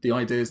constrain the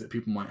ideas that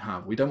people might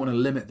have. We don't want to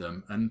limit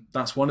them. And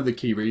that's one of the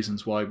key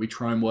reasons why we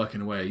try and work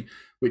in a way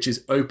which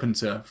is open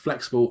to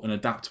flexible and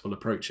adaptable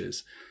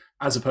approaches,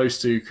 as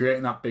opposed to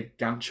creating that big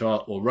Gantt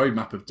chart or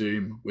roadmap of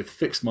doom with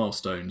fixed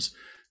milestones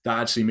that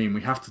actually mean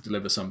we have to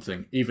deliver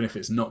something, even if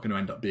it's not going to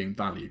end up being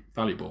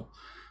valuable.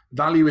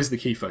 Value is the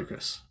key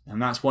focus,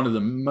 and that's one of the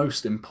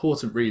most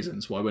important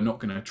reasons why we're not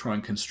going to try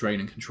and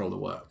constrain and control the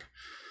work.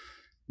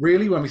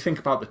 Really, when we think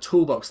about the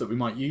toolbox that we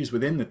might use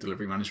within the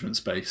delivery management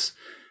space,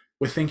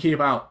 we're thinking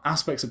about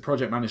aspects of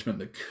project management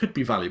that could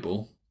be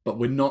valuable, but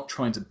we're not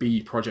trying to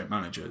be project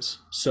managers.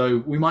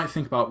 So we might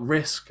think about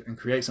risk and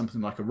create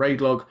something like a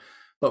RAID log,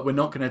 but we're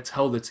not going to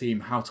tell the team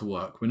how to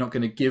work. We're not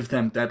going to give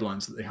them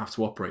deadlines that they have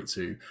to operate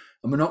to.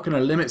 And we're not going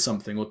to limit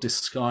something or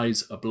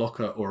disguise a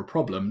blocker or a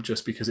problem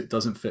just because it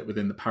doesn't fit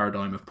within the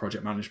paradigm of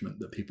project management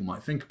that people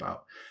might think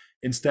about.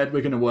 Instead,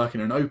 we're going to work in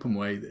an open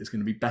way that is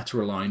going to be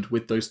better aligned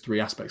with those 3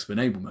 aspects of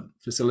enablement: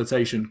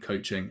 facilitation,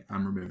 coaching,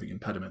 and removing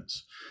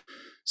impediments.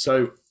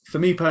 So for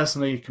me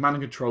personally, command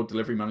and control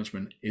delivery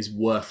management is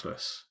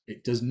worthless.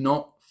 It does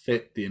not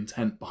fit the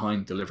intent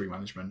behind delivery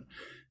management.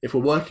 If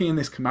we're working in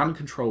this command and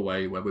control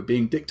way where we're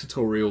being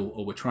dictatorial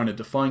or we're trying to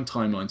define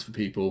timelines for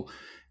people,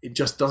 it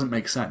just doesn't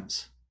make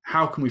sense.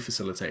 How can we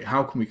facilitate?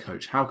 How can we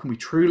coach? How can we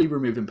truly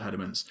remove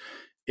impediments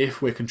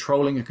if we're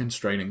controlling and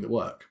constraining the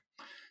work?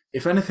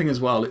 If anything as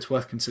well, it's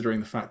worth considering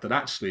the fact that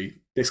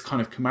actually this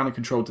kind of command and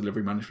control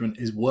delivery management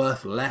is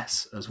worth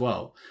less as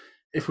well.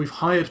 If we've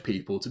hired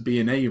people to be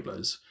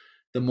enablers,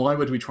 then why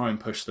would we try and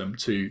push them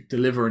to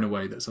deliver in a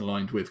way that's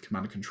aligned with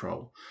command and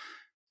control?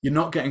 You're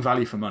not getting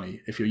value for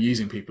money if you're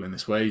using people in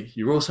this way.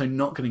 You're also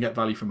not going to get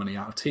value for money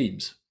out of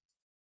teams.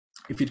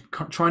 If you're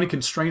trying to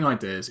constrain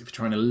ideas, if you're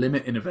trying to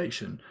limit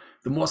innovation,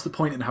 then what's the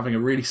point in having a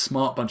really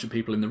smart bunch of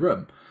people in the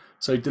room?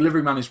 So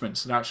delivery management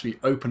should actually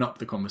open up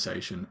the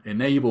conversation,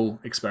 enable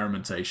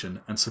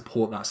experimentation, and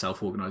support that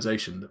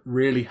self-organization that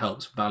really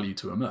helps value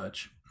to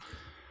emerge.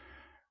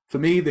 For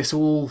me, this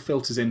all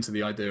filters into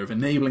the idea of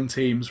enabling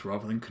teams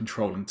rather than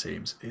controlling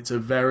teams. It's a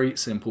very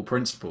simple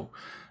principle.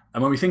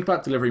 And when we think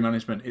about delivery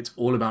management, it's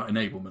all about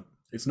enablement.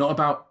 It's not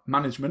about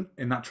management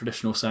in that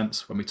traditional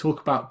sense. When we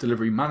talk about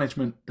delivery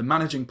management, the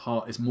managing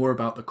part is more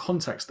about the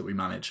context that we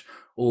manage,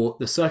 or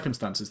the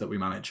circumstances that we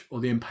manage, or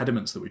the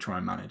impediments that we try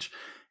and manage.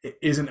 It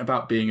isn't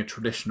about being a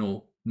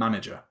traditional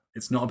manager.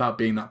 It's not about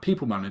being that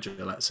people manager,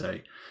 let's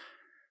say.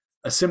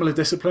 A similar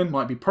discipline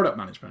might be product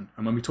management.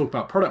 And when we talk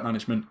about product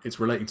management, it's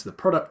relating to the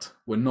product.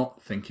 We're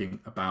not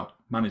thinking about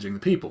managing the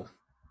people.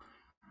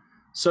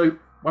 So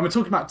when we're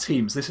talking about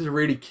teams, this is a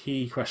really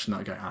key question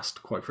that I get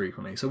asked quite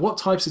frequently. So what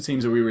types of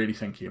teams are we really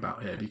thinking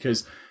about here?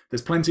 Because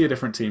there's plenty of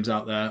different teams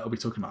out there. Are we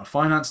talking about a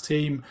finance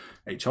team,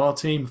 HR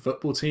team,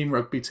 football team,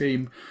 rugby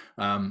team,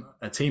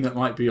 a team that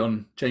might be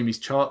on Jamie's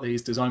chart that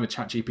he's designed with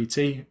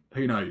ChatGPT?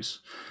 Who knows?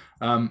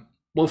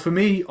 Well, for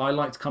me, I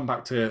like to come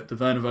back to the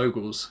Werner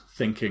Vogel's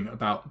thinking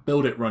about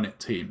build it, run it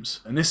teams.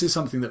 And this is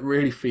something that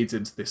really feeds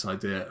into this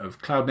idea of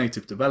cloud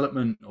native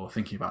development, or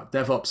thinking about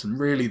DevOps, and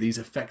really these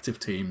effective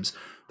teams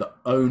that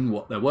own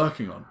what they're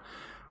working on.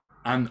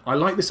 And I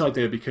like this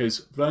idea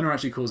because Werner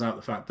actually calls out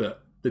the fact that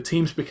the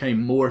teams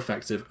became more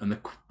effective and the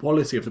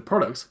quality of the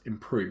products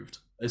improved.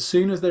 As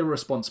soon as they were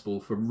responsible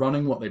for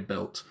running what they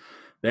built,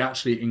 they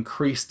actually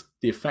increased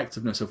the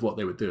effectiveness of what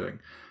they were doing.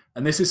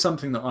 And this is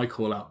something that I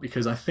call out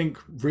because I think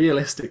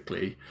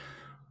realistically,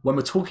 when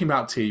we're talking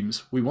about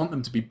teams, we want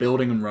them to be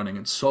building and running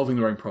and solving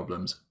their own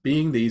problems,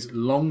 being these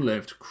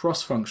long-lived,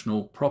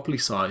 cross-functional, properly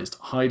sized,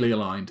 highly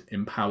aligned,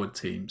 empowered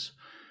teams.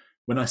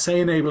 When I say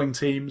enabling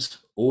teams,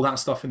 all that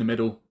stuff in the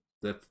middle,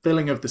 the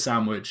filling of the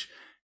sandwich,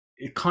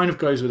 it kind of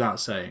goes without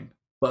saying.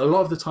 But a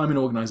lot of the time in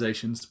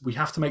organizations, we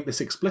have to make this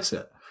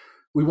explicit.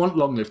 We want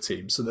long-lived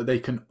teams so that they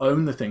can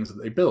own the things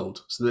that they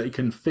build, so that they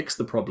can fix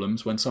the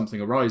problems when something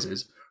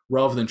arises,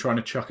 rather than trying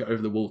to chuck it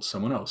over the wall to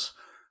someone else.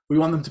 We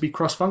want them to be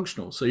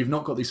cross-functional. So you've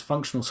not got these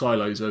functional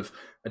silos of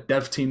a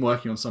dev team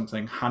working on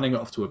something, handing it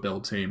off to a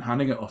build team,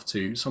 handing it off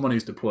to someone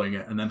who's deploying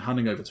it, and then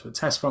handing over to a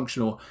test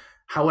functional,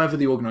 however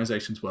the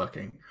organization's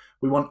working.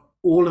 We want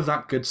all of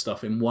that good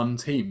stuff in one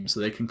team so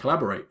they can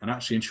collaborate and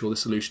actually ensure the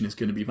solution is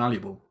going to be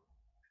valuable.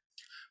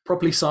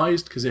 Properly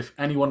sized, because if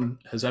anyone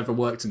has ever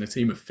worked in a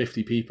team of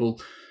 50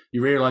 people,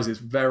 you realize it's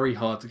very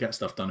hard to get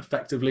stuff done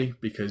effectively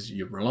because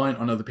you're reliant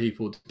on other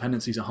people,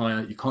 dependencies are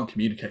higher, you can't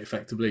communicate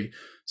effectively.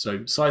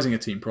 So sizing a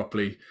team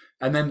properly,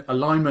 and then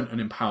alignment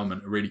and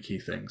empowerment are really key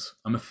things.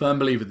 I'm a firm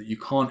believer that you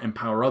can't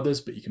empower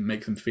others, but you can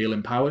make them feel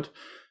empowered.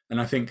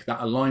 And I think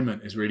that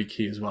alignment is really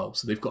key as well.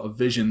 So they've got a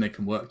vision they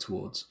can work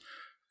towards.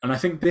 And I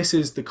think this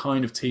is the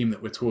kind of team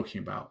that we're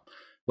talking about,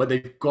 where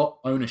they've got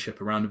ownership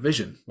around a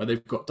vision, where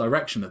they've got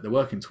direction that they're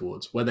working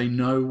towards, where they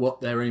know what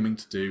they're aiming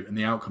to do and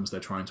the outcomes they're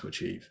trying to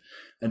achieve.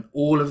 And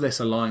all of this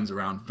aligns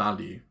around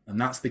value. And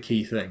that's the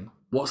key thing.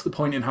 What's the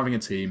point in having a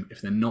team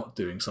if they're not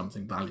doing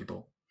something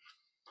valuable?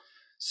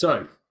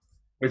 So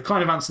we've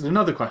kind of answered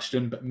another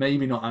question, but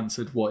maybe not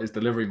answered what is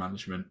delivery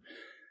management.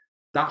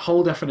 That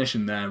whole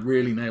definition there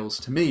really nails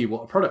to me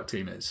what a product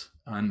team is.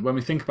 And when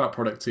we think about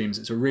product teams,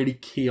 it's a really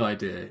key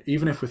idea.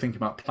 Even if we're thinking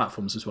about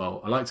platforms as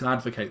well, I like to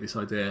advocate this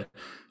idea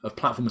of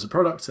platform as a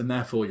product, and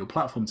therefore your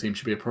platform team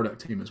should be a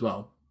product team as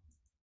well.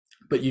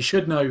 But you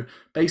should know,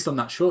 based on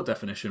that short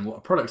definition, what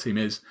a product team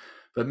is,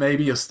 but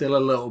maybe you're still a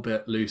little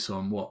bit loose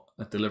on what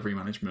a delivery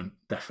management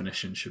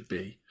definition should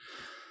be.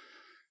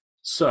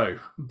 So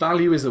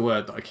value is the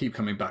word that I keep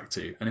coming back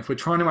to. And if we're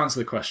trying to answer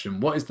the question,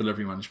 what is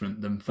delivery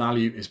management, then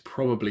value is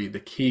probably the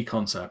key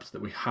concept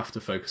that we have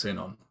to focus in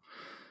on.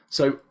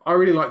 So I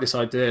really like this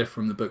idea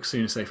from the book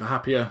Sooner, Safer,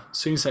 Happier.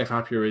 Sooner, Safer,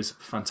 Happier is a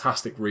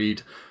fantastic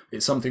read.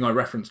 It's something I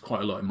reference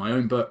quite a lot in my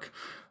own book.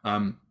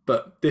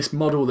 But this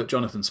model that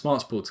Jonathan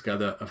Smart's pulled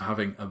together of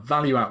having a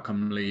value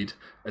outcome lead,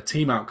 a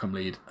team outcome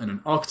lead, and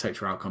an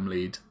architecture outcome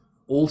lead,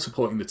 all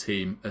supporting the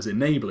team as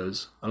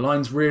enablers,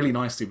 aligns really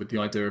nicely with the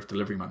idea of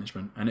delivery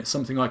management. And it's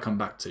something I come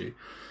back to.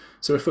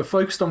 So if we're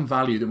focused on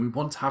value, then we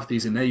want to have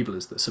these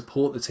enablers that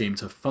support the team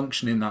to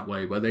function in that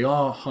way, where they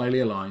are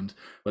highly aligned,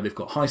 where they've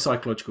got high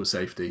psychological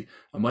safety,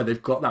 and where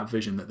they've got that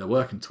vision that they're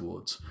working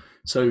towards.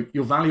 So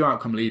your value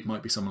outcome lead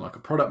might be someone like a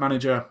product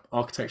manager,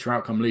 architecture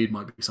outcome lead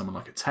might be someone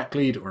like a tech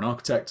lead or an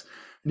architect,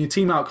 and your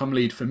team outcome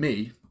lead for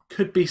me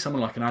could be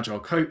someone like an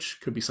agile coach,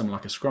 could be someone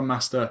like a scrum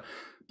master,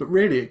 but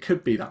really it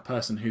could be that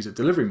person who's a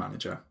delivery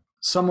manager.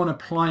 Someone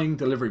applying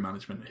delivery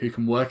management who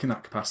can work in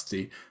that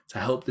capacity to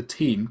help the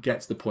team get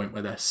to the point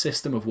where their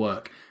system of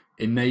work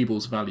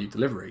enables value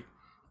delivery.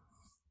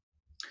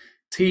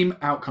 Team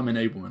outcome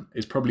enablement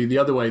is probably the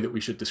other way that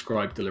we should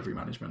describe delivery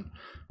management.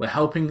 We're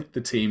helping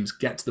the teams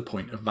get to the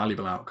point of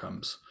valuable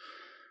outcomes.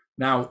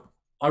 Now,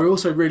 I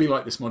also really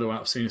like this model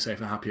out of Sooner,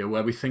 Safer, Happier,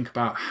 where we think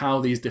about how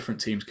these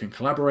different teams can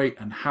collaborate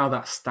and how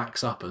that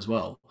stacks up as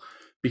well.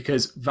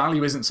 Because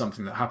value isn't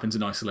something that happens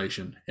in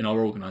isolation in our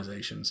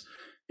organizations.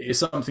 It is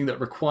something that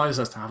requires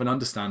us to have an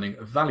understanding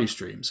of value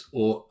streams,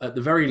 or at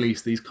the very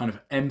least, these kind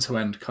of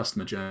end-to-end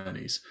customer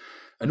journeys.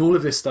 And all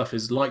of this stuff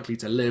is likely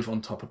to live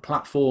on top of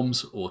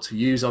platforms or to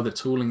use other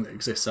tooling that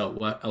exists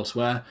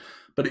elsewhere,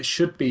 but it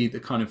should be the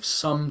kind of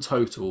sum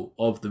total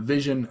of the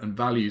vision and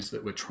values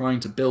that we're trying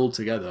to build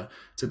together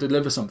to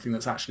deliver something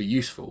that's actually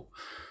useful.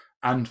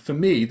 And for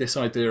me, this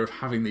idea of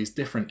having these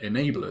different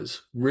enablers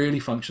really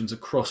functions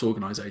across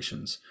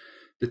organizations.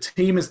 The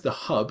team is the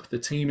hub, the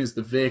team is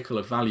the vehicle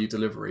of value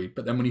delivery,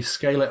 but then when you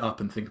scale it up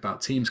and think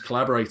about teams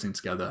collaborating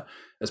together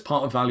as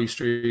part of value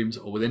streams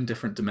or within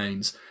different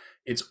domains,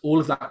 it's all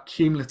of that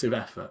cumulative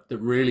effort that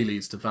really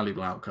leads to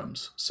valuable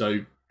outcomes.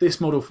 So this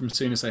model from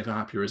Sooner, Safer,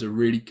 Happier is a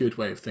really good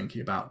way of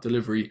thinking about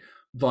delivery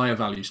via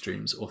value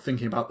streams, or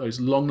thinking about those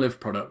long-lived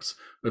products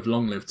with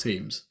long-lived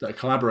teams that are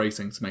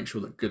collaborating to make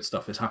sure that good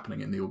stuff is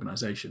happening in the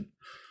organization.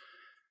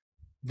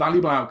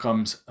 Valuable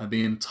outcomes are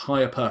the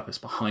entire purpose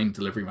behind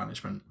delivery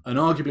management, and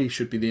arguably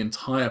should be the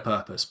entire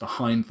purpose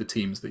behind the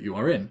teams that you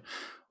are in,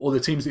 or the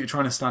teams that you're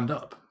trying to stand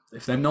up.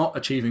 If they're not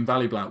achieving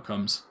valuable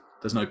outcomes,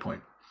 there's no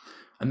point.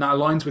 And that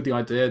aligns with the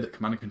idea that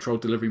command and control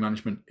delivery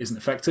management isn't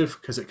effective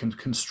because it can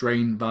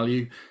constrain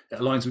value. It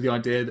aligns with the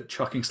idea that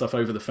chucking stuff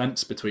over the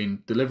fence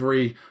between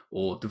delivery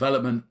or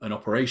development and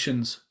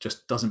operations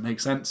just doesn't make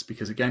sense,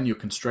 because again, you're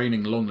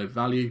constraining long-lived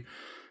value.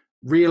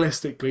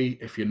 Realistically,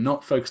 if you're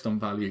not focused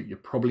on value, you're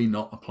probably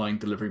not applying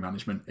delivery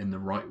management in the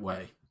right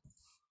way.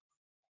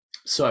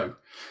 So,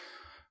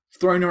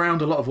 thrown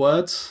around a lot of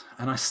words,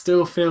 and I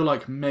still feel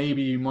like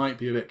maybe you might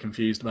be a bit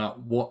confused about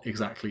what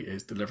exactly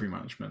is delivery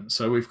management.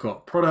 So we've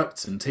got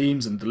products and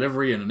teams and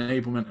delivery and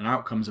enablement and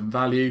outcomes and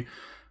value,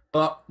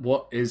 but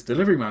what is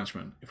delivery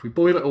management? If we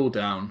boil it all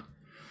down,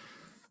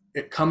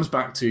 it comes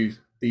back to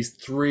these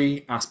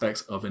three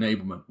aspects of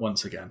enablement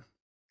once again.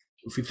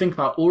 If we think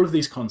about all of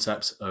these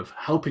concepts of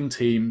helping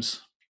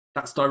teams,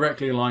 that's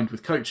directly aligned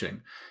with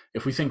coaching.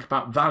 If we think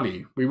about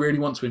value, we really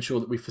want to ensure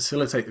that we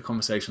facilitate the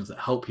conversations that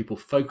help people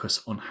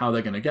focus on how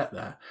they're going to get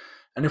there.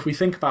 And if we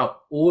think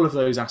about all of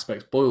those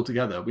aspects boiled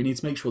together, we need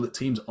to make sure that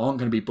teams aren't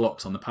going to be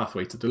blocks on the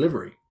pathway to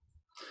delivery.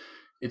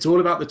 It's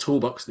all about the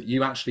toolbox that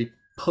you actually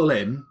pull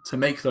in to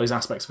make those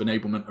aspects of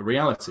enablement a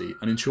reality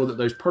and ensure that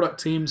those product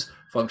teams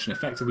function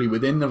effectively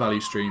within the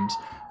value streams,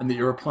 and that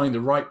you're applying the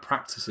right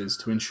practices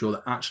to ensure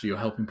that actually you're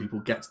helping people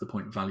get to the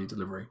point of value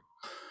delivery.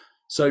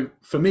 So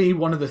for me,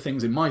 one of the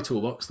things in my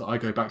toolbox that I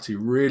go back to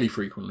really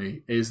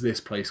frequently is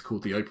this place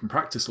called the Open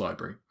Practice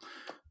Library.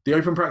 The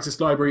Open Practice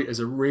Library is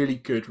a really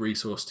good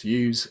resource to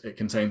use. It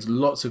contains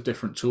lots of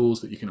different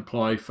tools that you can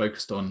apply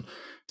focused on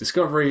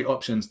discovery,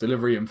 options,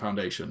 delivery, and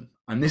foundation.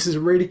 And this is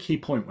a really key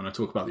point when I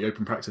talk about the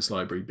Open Practice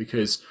Library,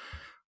 because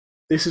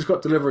this has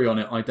got delivery on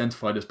it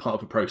identified as part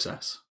of a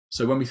process.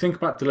 So when we think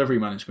about delivery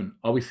management,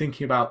 are we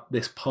thinking about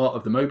this part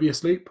of the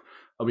Mobius loop?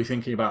 Are we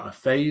thinking about a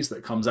phase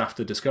that comes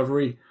after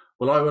discovery?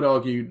 Well, I would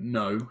argue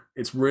no.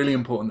 It's really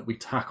important that we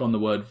tack on the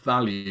word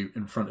value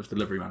in front of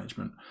delivery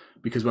management,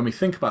 because when we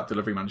think about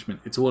delivery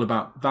management, it's all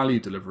about value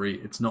delivery.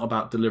 It's not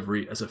about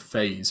delivery as a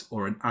phase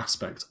or an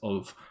aspect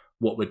of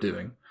what we're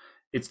doing.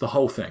 It's the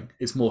whole thing.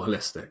 It's more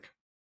holistic.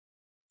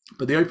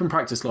 But the Open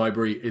Practice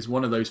Library is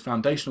one of those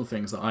foundational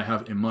things that I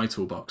have in my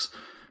toolbox,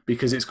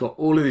 because it's got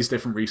all of these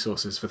different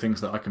resources for things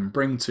that I can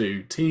bring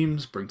to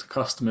teams, bring to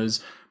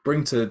customers,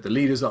 bring to the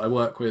leaders that I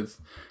work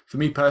with. For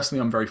me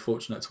personally, I'm very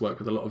fortunate to work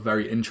with a lot of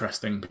very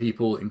interesting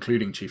people,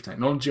 including chief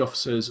technology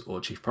officers or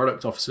chief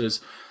product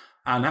officers.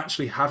 And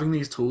actually having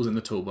these tools in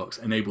the toolbox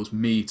enables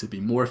me to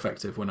be more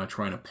effective when I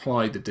try and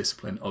apply the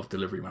discipline of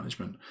delivery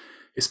management,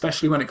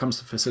 especially when it comes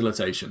to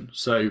facilitation.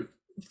 So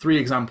 3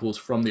 examples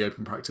from the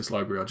Open Practice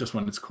Library I just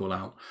wanted to call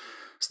out.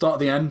 Start at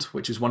the end,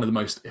 which is one of the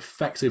most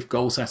effective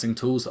goal-setting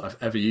tools that I've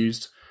ever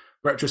used.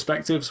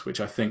 Retrospectives, which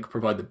I think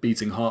provide the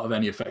beating heart of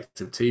any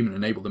effective team and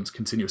enable them to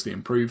continuously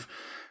improve.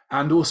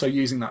 And also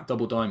using that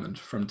double diamond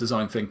from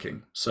design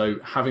thinking. So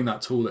having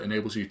that tool that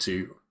enables you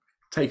to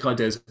take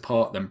ideas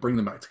apart, then bring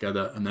them back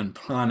together, and then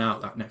plan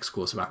out that next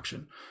course of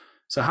action.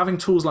 So having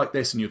tools like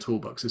this in your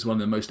toolbox is one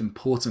of the most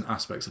important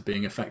aspects of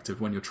being effective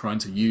when you're trying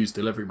to use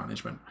delivery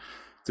management.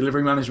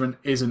 Delivery management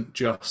isn't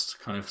just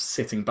kind of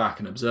sitting back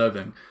and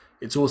observing.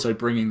 It's also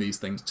bringing these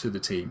things to the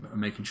team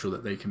and making sure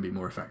that they can be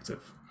more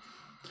effective.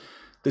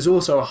 There's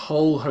also a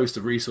whole host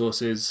of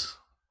resources.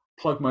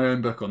 Plug my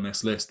own book on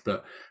this list,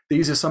 but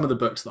these are some of the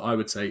books that I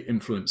would say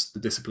influence the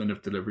discipline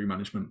of delivery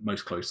management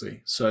most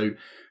closely. So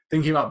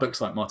thinking about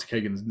books like Marty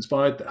Kagan's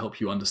Inspired that help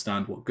you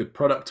understand what good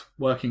product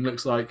working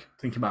looks like,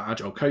 thinking about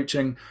agile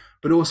coaching,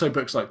 but also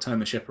books like Turn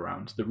the Ship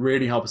Around that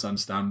really help us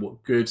understand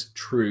what good,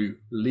 true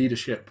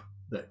leadership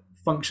that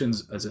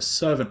functions as a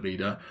servant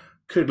leader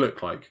could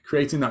look like,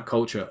 creating that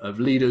culture of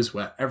leaders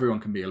where everyone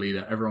can be a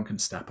leader, everyone can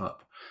step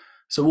up.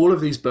 So all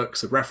of these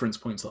books are reference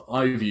points that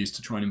I've used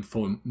to try and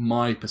inform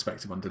my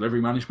perspective on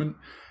delivery management,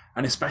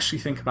 and especially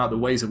think about the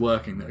ways of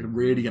working that are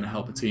really going to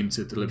help a team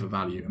to deliver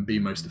value and be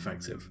most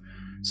effective.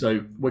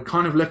 So we're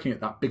kind of looking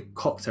at that big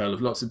cocktail of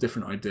lots of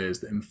different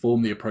ideas that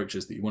inform the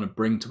approaches that you want to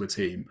bring to a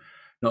team.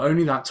 Not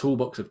only that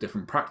toolbox of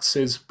different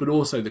practices, but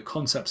also the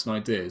concepts and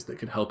ideas that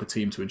could help a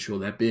team to ensure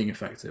they're being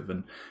effective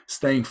and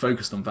staying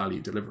focused on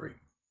value delivery.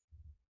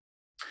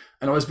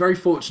 And I was very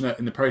fortunate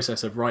in the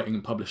process of writing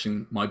and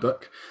publishing my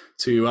book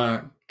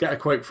to get a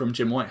quote from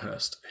Jim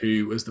Whitehurst,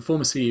 who was the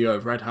former CEO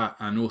of Red Hat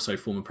and also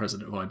former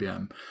president of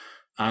IBM.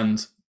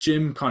 And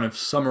Jim kind of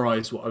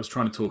summarized what I was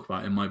trying to talk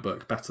about in my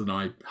book better than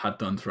I had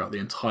done throughout the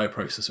entire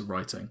process of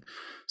writing.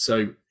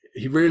 So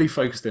he really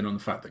focused in on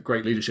the fact that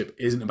great leadership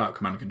isn't about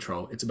command and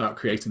control. It's about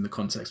creating the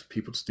context for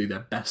people to do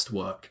their best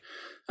work.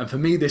 And for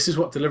me, this is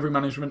what delivery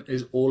management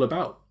is all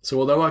about. So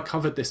although I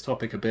covered this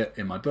topic a bit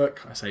in my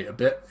book, I say a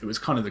bit, it was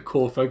kind of the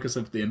core focus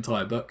of the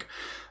entire book.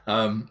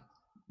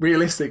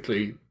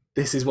 Realistically,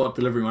 this is what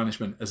delivery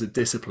management as a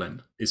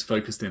discipline is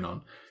focused in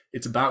on.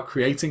 It's about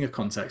creating a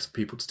context for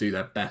people to do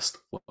their best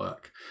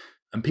work.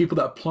 And people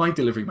that apply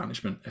delivery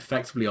management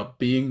effectively are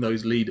being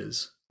those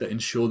leaders that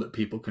ensure that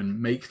people can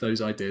make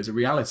those ideas a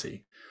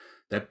reality.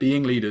 They're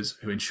being leaders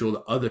who ensure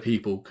that other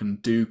people can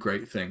do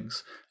great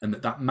things, and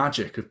that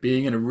magic of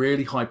being in a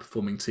really high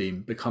performing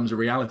team becomes a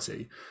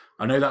reality.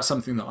 I know that's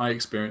something that I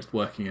experienced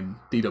working in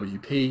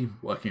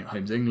DWP, working at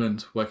Homes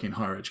England, working in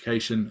higher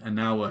education, and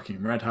now working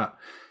in Red Hat.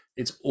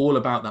 It's all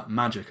about that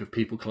magic of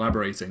people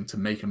collaborating to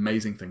make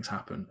amazing things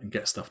happen and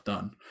get stuff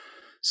done.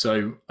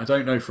 So I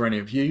don't know for any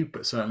of you,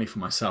 but certainly for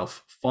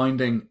myself,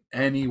 finding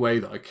any way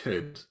that I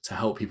could to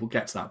help people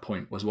get to that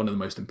point was one of the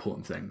most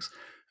important things.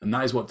 And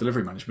that is what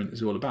delivery management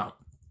is all about.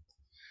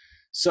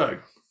 So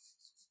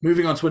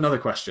moving on to another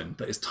question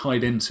that is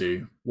tied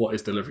into what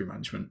is delivery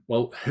management?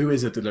 Well, who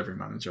is a delivery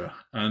manager?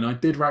 And I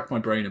did rack my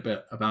brain a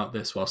bit about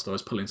this whilst I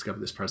was pulling together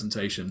this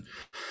presentation.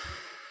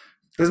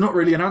 There's not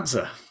really an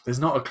answer. There's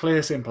not a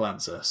clear, simple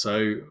answer.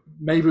 So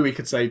maybe we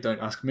could say,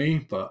 don't ask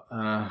me, but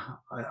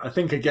I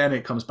think, again,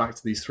 it comes back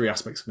to these three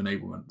aspects of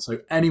enablement. So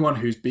anyone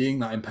who's being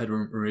that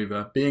impediment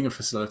remover, being a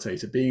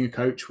facilitator, being a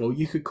coach, well,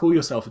 you could call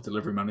yourself a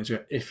delivery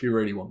manager if you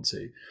really want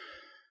to.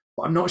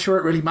 But I'm not sure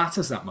it really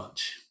matters that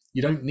much.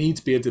 You don't need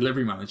to be a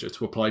delivery manager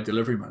to apply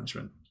delivery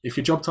management. If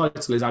your job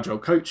title is agile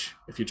coach,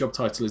 if your job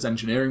title is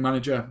engineering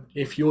manager,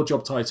 if your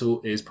job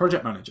title is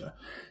project manager,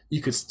 you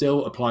could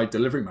still apply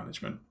delivery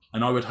management.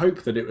 And I would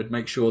hope that it would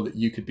make sure that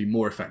you could be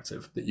more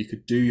effective, that you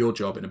could do your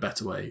job in a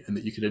better way, and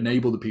that you could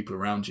enable the people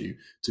around you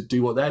to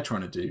do what they're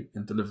trying to do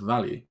and deliver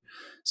value.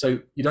 So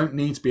you don't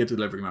need to be a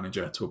delivery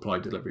manager to apply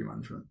delivery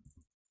management.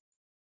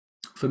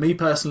 For me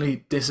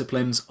personally,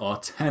 disciplines are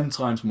 10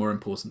 times more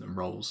important than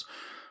roles.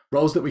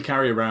 Roles that we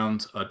carry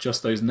around are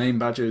just those name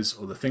badges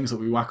or the things that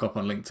we whack up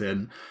on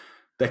LinkedIn.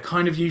 They're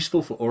kind of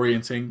useful for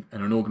orienting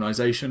in an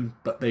organization,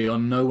 but they are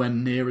nowhere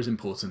near as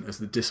important as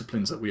the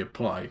disciplines that we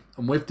apply.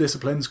 And with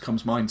disciplines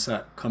comes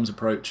mindset, comes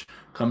approach,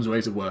 comes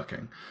ways of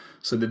working.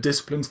 So the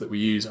disciplines that we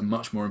use are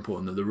much more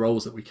important than the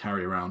roles that we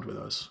carry around with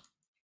us.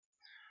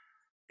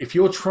 If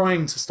you're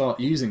trying to start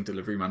using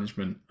delivery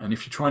management, and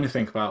if you're trying to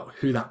think about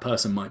who that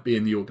person might be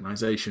in the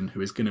organization who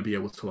is going to be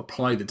able to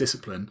apply the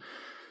discipline,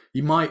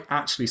 you might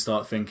actually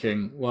start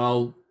thinking,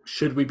 well,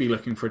 should we be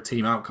looking for a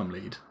team outcome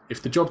lead?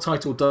 If the job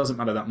title doesn't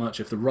matter that much,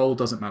 if the role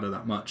doesn't matter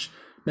that much,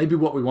 maybe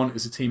what we want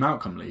is a team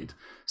outcome lead,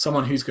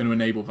 someone who's going to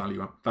enable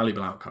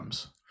valuable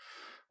outcomes.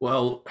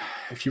 Well,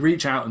 if you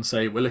reach out and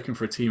say, we're looking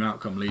for a team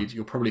outcome lead,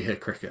 you'll probably hear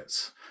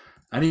crickets.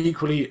 And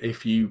equally,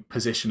 if you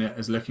position it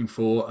as looking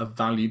for a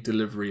value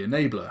delivery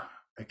enabler,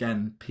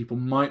 again, people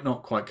might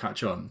not quite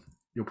catch on.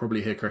 You'll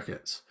probably hear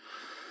crickets.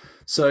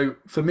 So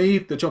for me,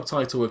 the job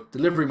title of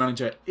delivery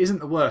manager isn't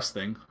the worst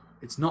thing.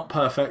 It's not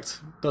perfect,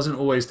 doesn't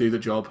always do the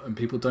job, and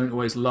people don't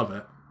always love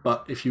it.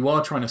 But if you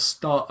are trying to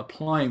start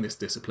applying this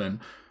discipline,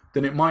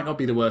 then it might not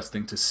be the worst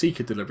thing to seek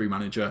a delivery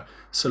manager,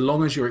 so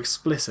long as you're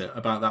explicit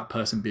about that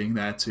person being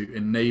there to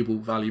enable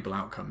valuable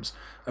outcomes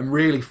and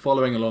really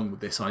following along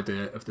with this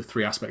idea of the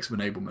three aspects of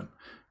enablement.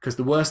 Because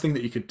the worst thing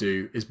that you could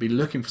do is be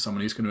looking for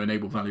someone who's going to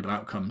enable valuable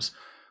outcomes,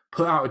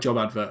 put out a job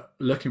advert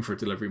looking for a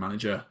delivery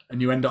manager,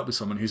 and you end up with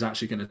someone who's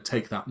actually going to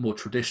take that more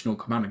traditional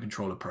command and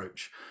control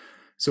approach.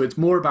 So it's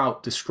more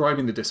about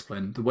describing the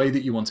discipline, the way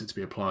that you want it to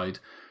be applied,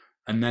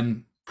 and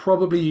then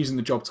probably using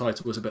the job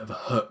title as a bit of a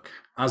hook,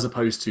 as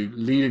opposed to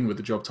leading with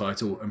the job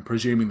title and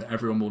presuming that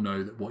everyone will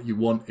know that what you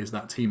want is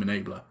that team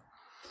enabler.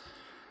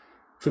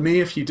 For me,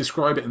 if you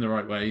describe it in the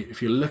right way,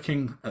 if you're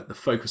looking at the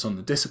focus on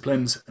the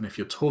disciplines, and if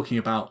you're talking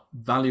about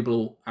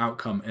valuable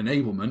outcome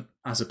enablement,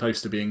 as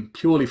opposed to being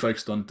purely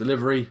focused on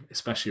delivery,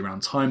 especially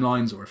around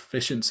timelines or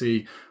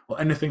efficiency, or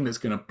anything that's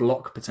going to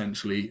block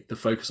potentially the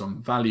focus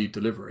on value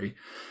delivery,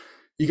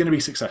 you're going to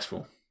be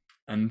successful.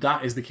 And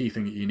that is the key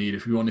thing that you need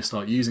if you want to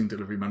start using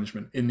delivery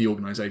management in the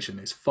organization,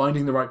 is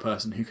finding the right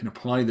person who can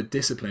apply the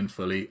discipline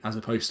fully, as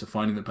opposed to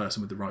finding the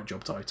person with the right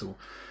job title.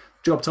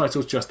 Job title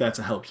is just there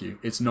to help you.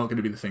 It's not going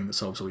to be the thing that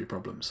solves all your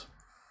problems.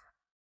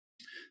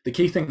 The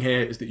key thing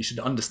here is that you should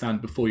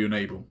understand before you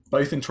enable,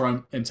 both in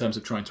terms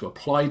of trying to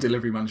apply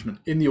delivery management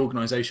in the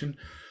organization,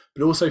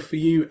 but also for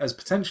you as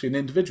potentially an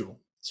individual.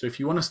 So if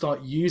you want to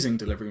start using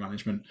delivery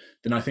management,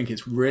 then I think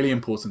it's really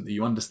important that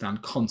you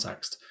understand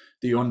context,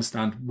 that you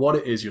understand what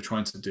it is you're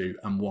trying to do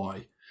and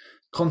why.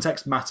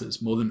 Context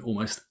matters more than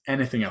almost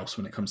anything else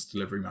when it comes to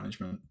delivery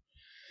management.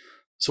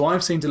 So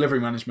I've seen delivery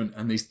management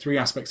and these three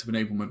aspects of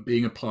enablement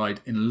being applied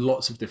in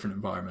lots of different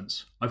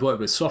environments. I've worked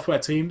with software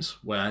teams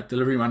where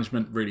delivery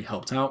management really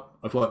helped out.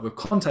 I've worked with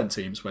content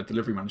teams where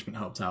delivery management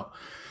helped out.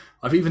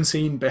 I've even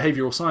seen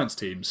behavioral science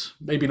teams,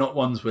 maybe not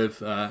ones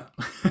with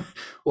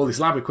all this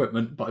lab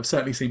equipment, but I've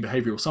certainly seen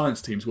behavioral science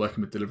teams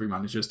working with delivery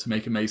managers to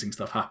make amazing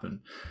stuff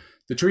happen.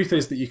 The truth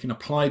is that you can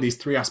apply these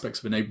three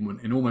aspects of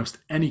enablement in almost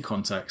any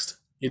context.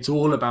 It's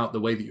all about the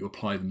way that you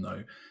apply them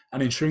though,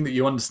 and ensuring that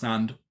you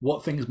understand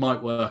what things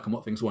might work and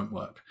what things won't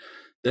work.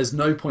 There's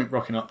no point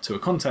rocking up to a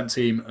content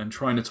team and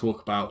trying to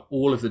talk about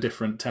all of the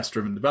different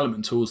test-driven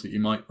development tools that you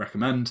might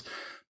recommend,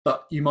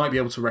 but you might be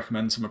able to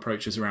recommend some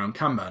approaches around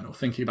Kanban or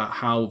thinking about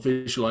how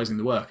visualizing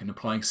the work and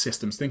applying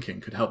systems thinking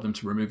could help them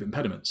to remove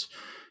impediments.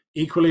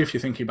 Equally, if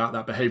you're thinking about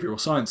that behavioral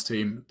science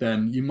team,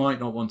 then you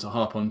might not want to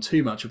harp on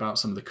too much about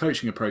some of the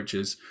coaching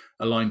approaches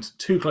aligned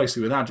too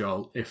closely with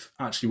Agile if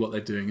actually what they're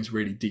doing is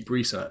really deep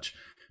research.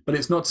 But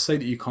it's not to say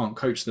that you can't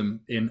coach them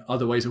in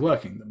other ways of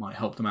working that might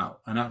help them out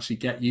and actually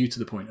get you to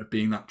the point of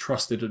being that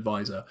trusted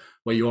advisor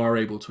where you are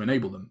able to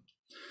enable them.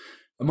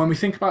 And when we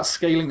think about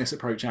scaling this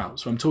approach out,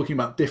 so I'm talking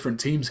about different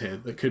teams here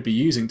that could be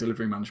using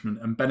delivery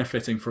management and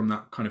benefiting from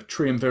that kind of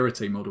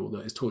triumvirate model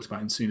that is talked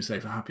about in Sooner,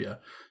 Safer, Happier,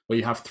 where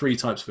you have three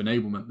types of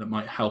enablement that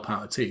might help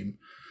out a team.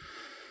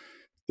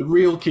 The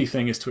real key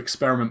thing is to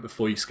experiment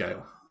before you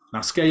scale.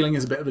 Now, scaling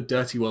is a bit of a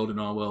dirty world in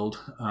our world,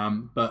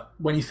 but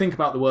when you think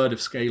about the word of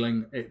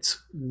scaling,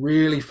 it's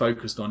really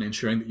focused on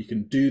ensuring that you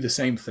can do the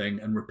same thing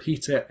and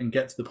repeat it and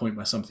get to the point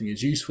where something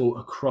is useful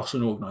across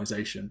an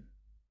organization.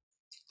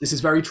 This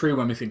is very true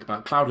when we think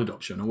about cloud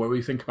adoption or where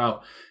we think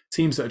about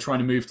teams that are trying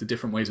to move to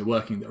different ways of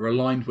working that are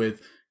aligned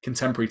with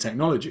contemporary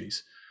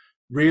technologies.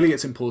 Really,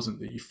 it's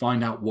important that you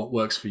find out what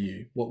works for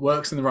you, what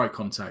works in the right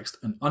context,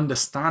 and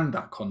understand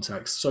that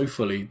context so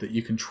fully that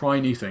you can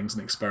try new things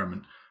and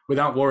experiment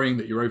without worrying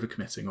that you're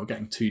overcommitting or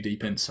getting too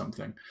deep into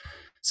something.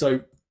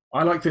 So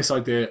I like this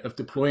idea of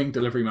deploying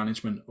delivery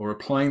management or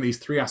applying these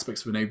three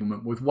aspects of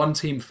enablement with one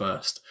team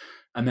first,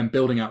 and then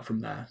building out from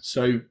there.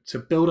 So to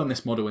build on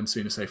this model in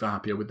Sooner, Safer,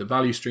 Happier with the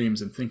value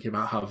streams and thinking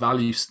about how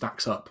value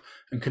stacks up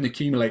and can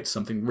accumulate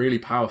something really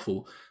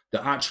powerful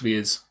that actually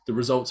is the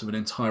results of an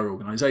entire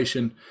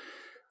organization.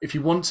 If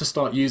you want to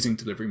start using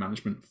delivery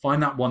management,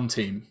 find that one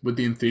team with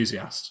the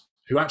enthusiasts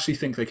who actually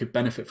think they could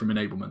benefit from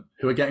enablement,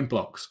 who are getting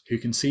blocks, who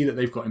can see that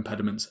they've got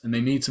impediments and they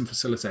need some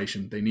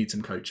facilitation, they need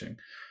some coaching.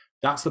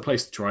 That's the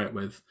place to try it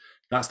with.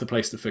 That's the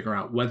place to figure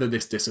out whether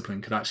this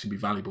discipline could actually be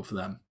valuable for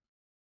them.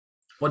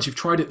 Once you've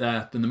tried it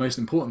there, then the most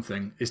important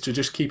thing is to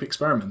just keep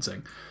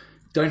experimenting.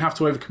 Don't have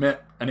to overcommit,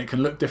 and it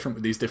can look different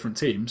with these different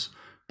teams,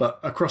 but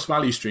across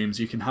value streams,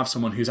 you can have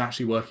someone who's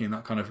actually working in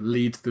that kind of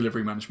lead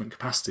delivery management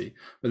capacity,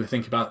 where they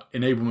think about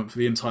enablement for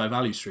the entire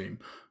value stream,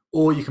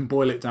 or you can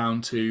boil it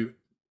down to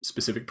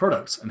specific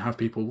products and have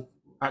people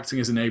acting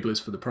as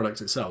enablers for the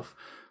product itself.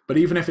 But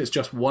even if it's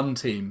just one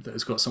team that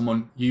has got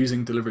someone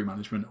using delivery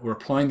management or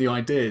applying the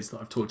ideas that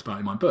I've talked about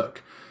in my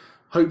book,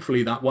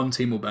 hopefully that one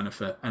team will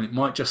benefit, and it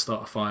might just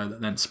start a fire that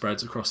then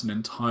spreads across an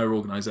entire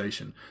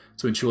organization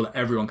to ensure that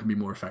everyone can be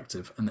more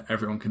effective and that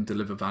everyone can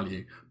deliver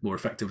value more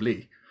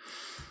effectively.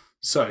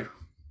 So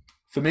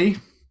for me,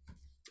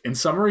 in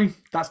summary,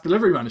 that's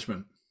delivery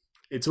management.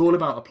 It's all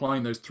about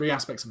applying those three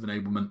aspects of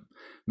enablement,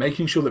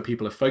 making sure that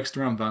people are focused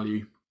around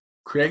value,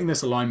 creating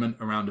this alignment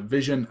around a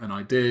vision and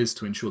ideas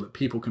to ensure that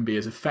people can be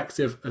as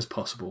effective as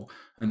possible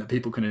and that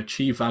people can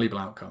achieve valuable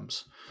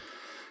outcomes.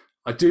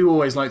 I do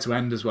always like to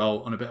end as well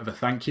on a bit of a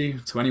thank you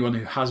to anyone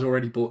who has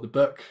already bought the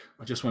book.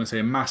 I just want to say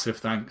a massive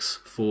thanks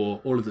for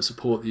all of the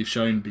support that you've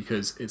shown,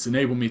 because it's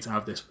enabled me to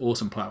have this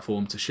awesome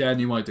platform to share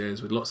new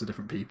ideas with lots of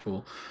different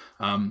people.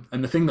 And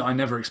the thing that I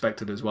never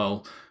expected as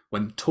well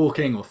when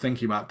talking or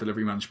thinking about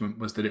delivery management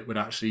was that it would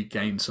actually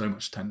gain so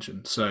much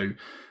attention. So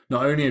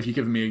not only have you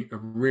given me a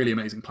really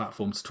amazing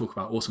platform to talk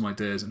about awesome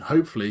ideas and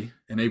hopefully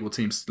enable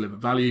teams to deliver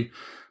value,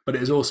 but it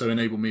has also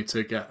enabled me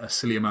to get a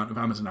silly amount of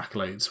Amazon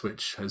accolades,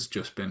 which has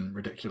just been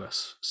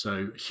ridiculous.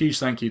 So huge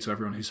thank you to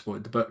everyone who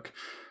supported the book.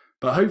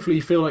 But hopefully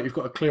you feel like you've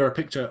got a clearer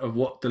picture of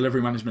what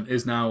delivery management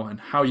is now and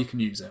how you can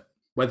use it.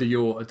 Whether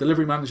you're a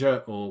delivery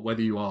manager or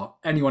whether you are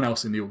anyone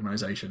else in the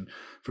organization,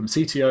 from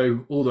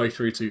CTO all the way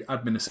through to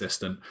admin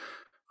assistant,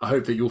 I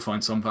hope that you'll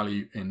find some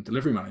value in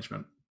delivery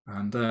management.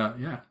 And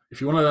if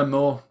you want to learn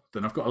more,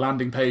 then I've got a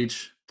landing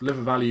page,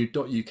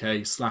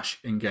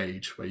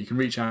 delivervalue.uk/engage, where you can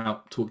reach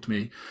out, talk to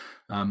me.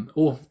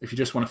 Or if you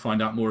just want to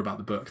find out more about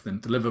the book,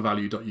 then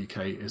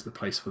delivervalue.uk is the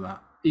place for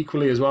that.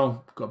 Equally as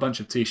well, got a bunch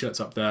of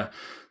t-shirts up there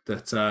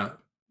that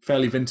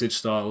fairly vintage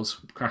styles,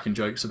 cracking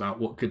jokes about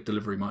what good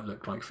delivery might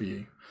look like for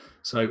you.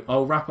 So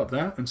I'll wrap up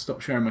there and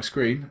stop sharing my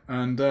screen.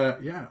 And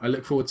yeah, I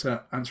look forward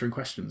to answering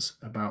questions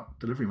about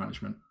delivery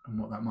management and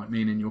what that might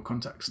mean in your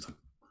context.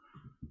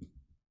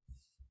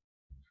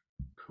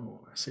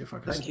 Cool. Let's see if I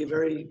can. Thank you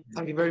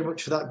very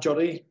much for that,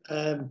 Jonny.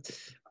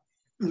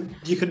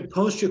 You can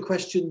post your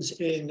questions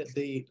in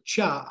the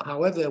chat.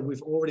 However,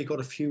 we've already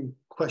got a few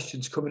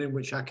questions coming in,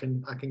 which I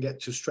can get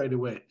to straight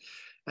away.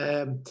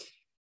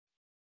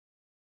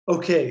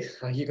 Okay,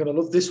 you're going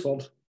to love this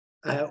one.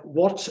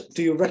 What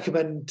do you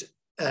recommend?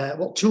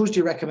 What tools do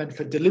you recommend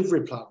for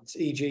delivery plans,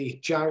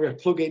 e.g., Jira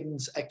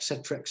plugins,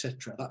 etc.,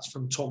 etc.? That's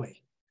from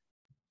Tommy.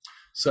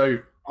 So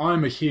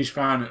I'm a huge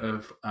fan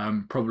of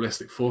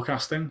probabilistic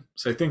forecasting.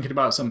 So thinking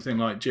about something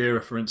like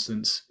Jira, for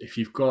instance, if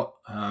you've got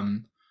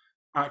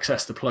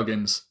access to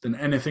plugins, then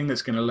anything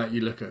that's going to let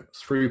you look at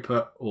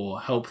throughput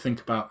or help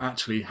think about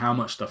actually how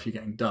much stuff you're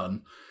getting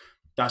done,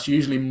 that's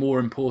usually more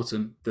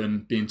important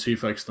than being too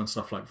focused on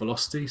stuff like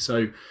velocity.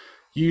 So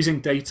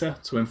using data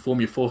to inform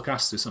your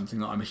forecast is something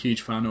that I'm a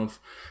huge fan of.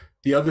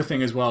 The other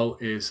thing as well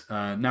is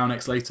now,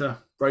 next, later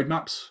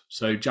roadmaps.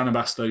 So Jana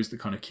Basto's the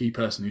kind of key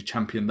person who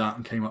championed that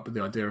and came up with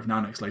the idea of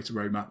now, next, later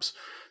roadmaps.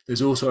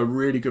 There's also a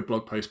really good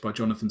blog post by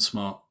Jonathan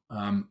Smart,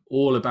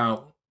 all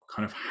about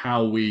kind of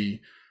how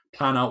we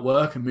plan out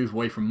work and move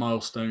away from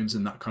milestones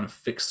and that kind of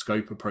fixed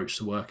scope approach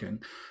to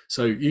working.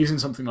 So using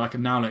something like a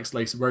now, next,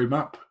 later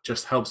roadmap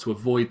just helps to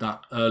avoid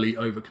that early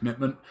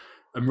overcommitment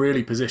and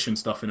really position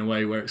stuff in a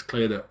way where it's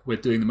clear that we're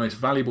doing the most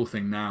valuable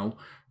thing now,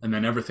 and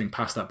then everything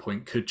past that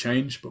point could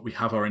change, but we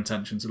have our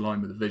intentions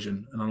aligned with the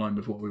vision and aligned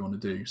with what we want to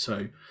do.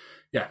 So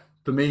yeah,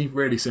 for me,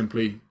 really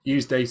simply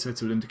use data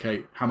to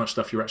indicate how much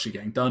stuff you're actually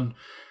getting done,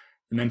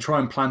 and then try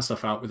and plan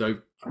stuff out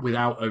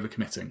without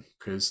overcommitting,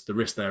 because the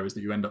risk there is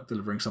that you end up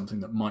delivering something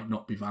that might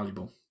not be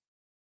valuable.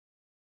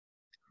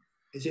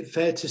 Is it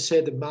fair to say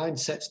the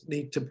mindsets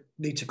need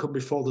to come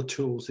before the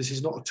tools? This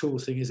is not a tool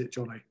thing, is it,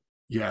 Jonny?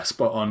 Yeah,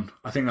 spot on.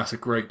 I think that's a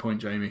great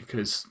point, Jamie,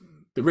 because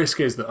the risk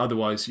is that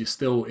otherwise you're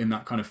still in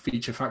that kind of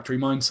feature factory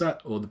mindset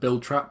or the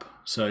build trap.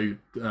 So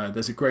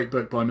there's a great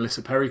book by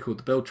Melissa Perry called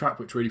The Build Trap,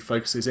 which really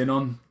focuses in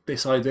on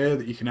this idea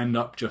that you can end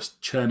up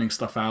just churning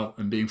stuff out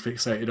and being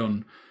fixated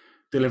on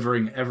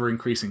delivering ever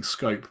increasing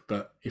scope.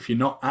 But if you're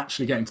not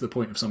actually getting to the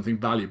point of something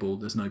valuable,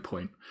 there's no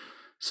point.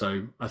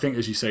 So I think,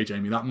 as you say,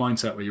 Jamie, that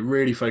mindset where you're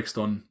really focused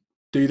on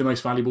do the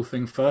most valuable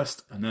thing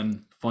first and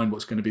then find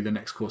what's going to be the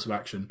next course of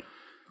action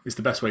is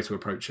the best way to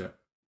approach it.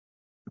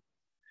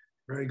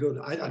 Very good.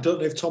 I don't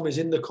know if Tom is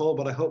in the call,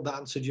 but I hope that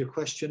answered your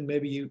question.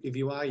 Maybe if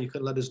you are, you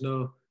can let us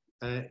know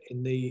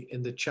in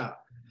the chat.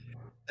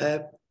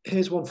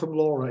 Here's one from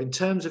Laura. In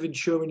terms of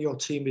ensuring your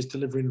team is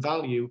delivering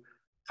value,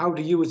 how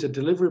do you as a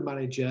delivery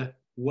manager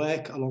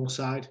work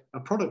alongside a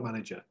product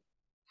manager?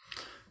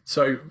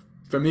 So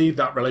for me,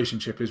 that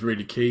relationship is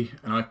really key.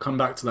 And I come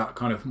back to that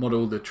kind of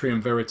model, the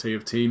triumvirate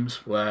of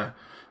teams, where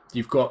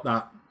you've got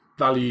that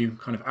value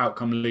kind of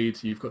outcome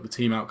lead, you've got the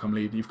team outcome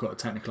lead, you've got a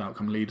technical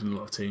outcome lead in a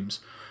lot of teams.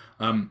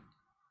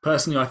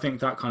 Personally, I think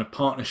that kind of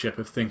partnership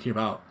of thinking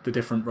about the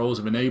different roles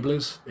of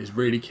enablers is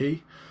really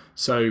key.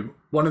 So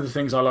one of the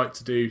things I like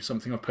to do,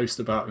 something I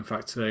posted about, in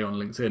fact, today on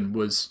LinkedIn,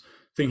 was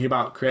thinking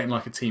about creating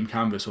like a team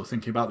canvas or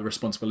thinking about the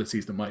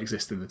responsibilities that might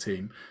exist in the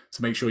team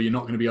to make sure you're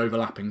not going to be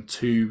overlapping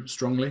too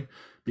strongly,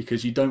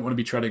 because you don't want to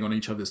be treading on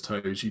each other's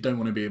toes. You don't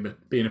want to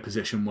be in a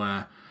position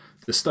where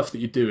the stuff that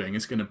you're doing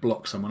is going to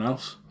block someone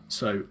else.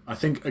 So I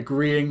think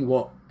agreeing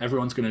what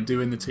everyone's going to do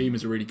in the team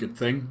is a really good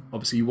thing.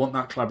 Obviously, you want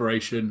that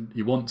collaboration,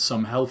 you want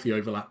some healthy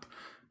overlap,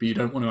 but you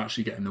don't want to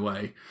actually get in the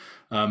way.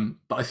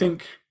 But I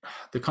think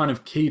the kind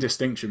of key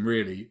distinction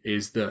really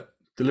is that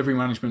delivery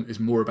management is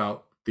more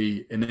about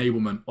the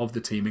enablement of the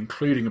team,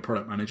 including a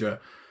product manager,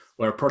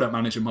 where a product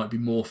manager might be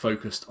more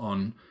focused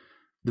on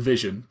the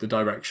vision, the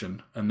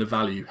direction, and the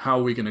value. How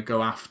are we going to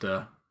go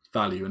after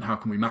value, and how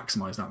can we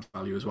maximize that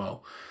value as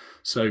well?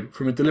 So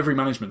from a delivery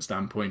management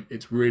standpoint,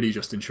 it's really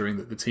just ensuring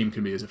that the team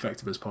can be as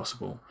effective as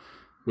possible,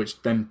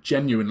 which then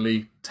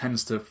genuinely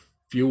tends to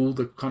fuel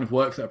the kind of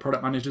work that a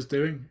product manager is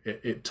doing.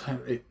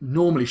 It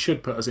normally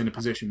should put us in a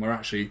position where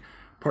actually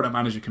product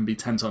manager can be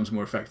 10 times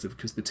more effective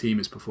because the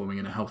team is performing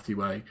in a healthy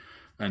way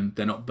and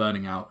they're not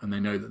burning out and they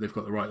know that they've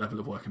got the right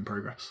level of work in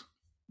progress.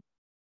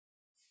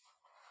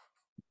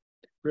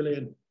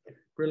 Brilliant.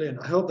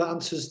 Brilliant. I hope that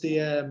answers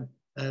the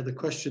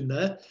question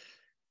there.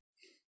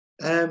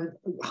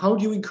 How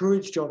do you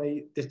encourage,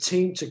 Jonny, the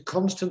team to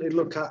constantly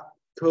look at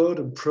code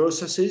and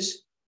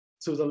processes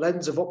through the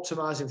lens of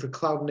optimizing for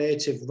cloud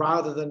native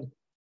rather than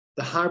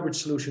the hybrid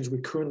solutions we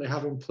currently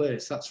have in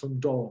place? That's from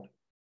Dawn.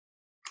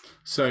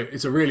 So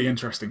it's a really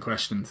interesting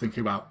question,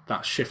 thinking about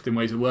that shift in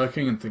ways of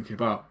working and thinking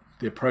about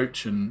the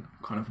approach and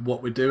kind of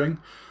what we're doing.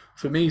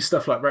 For me,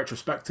 stuff like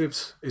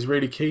retrospectives is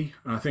really key.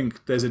 And I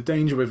think there's a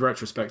danger with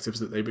retrospectives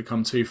that they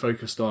become too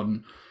focused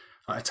on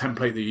a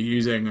template that you're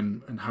using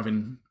and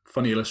having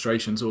funny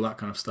illustrations, all that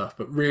kind of stuff.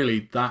 But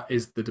really, that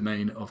is the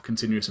domain of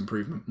continuous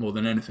improvement more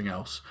than anything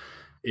else,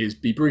 is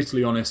be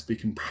brutally honest, be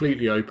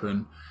completely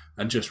open,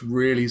 and just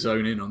really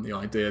zone in on the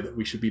idea that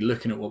we should be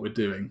looking at what we're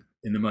doing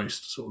in the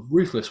most sort of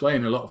ruthless way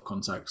in a lot of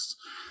contexts.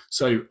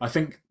 So I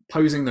think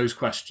posing those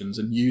questions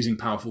and using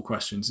powerful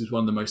questions is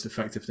one of the most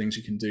effective things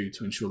you can do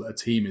to ensure that a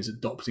team is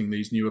adopting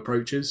these new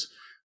approaches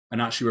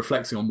and actually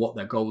reflecting on what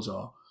their goals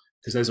are.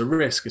 Because there's a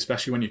risk,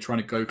 especially when you're trying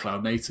to go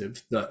cloud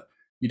native, that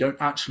you don't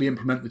actually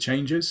implement the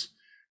changes.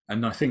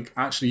 And I think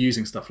actually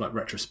using stuff like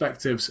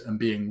retrospectives and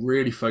being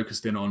really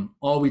focused in on,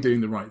 are we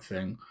doing the right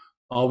thing?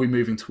 Are we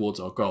moving towards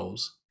our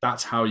goals?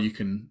 That's how you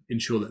can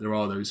ensure that there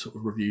are those sort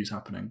of reviews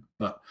happening.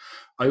 But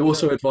I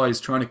also advise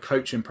trying to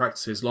coach in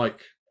practices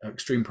like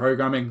extreme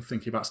programming,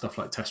 thinking about stuff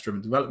like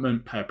test-driven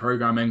development, pair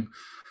programming,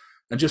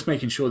 and just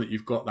making sure that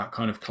you've got that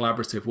kind of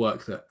collaborative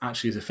work that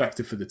actually is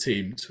effective for the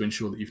team to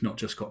ensure that you've not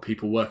just got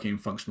people working in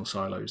functional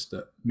silos,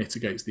 that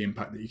mitigates the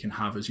impact that you can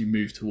have as you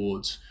move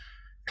towards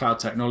cloud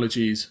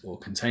technologies or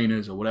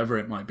containers or whatever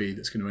it might be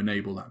that's going to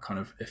enable that kind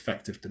of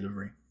effective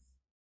delivery.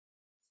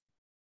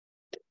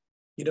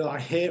 You know, I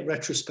hate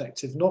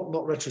retrospective, not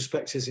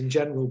retrospectives in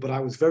general, but I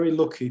was very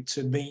lucky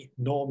to meet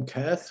Norm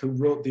Kerth, who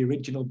wrote the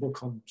original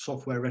book on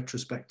software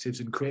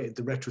retrospectives and created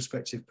the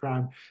retrospective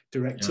prime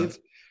directive.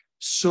 Yeah.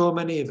 So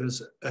many of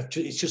us,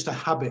 it's just a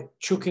habit,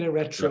 chuck in a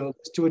retro,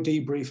 let's do a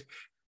debrief,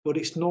 but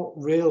it's not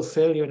real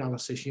failure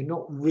analysis. You're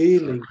not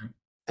really,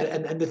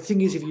 and the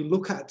thing is, if you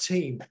look at a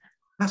team,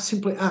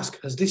 simply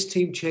ask, has this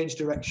team changed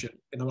direction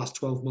in the last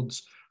 12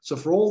 months? So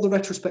for all the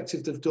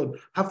retrospectives they've done,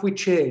 have we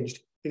changed?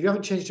 If you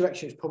haven't changed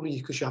direction, it's probably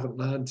because you haven't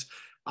learned.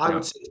 I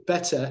would say it's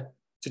better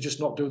to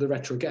just not do the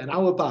retro, get an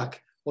hour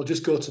back, or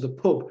just go to the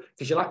pub,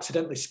 because you'll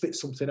accidentally spit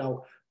something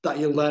out that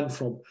you'll learn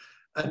from.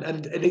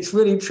 And it's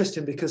really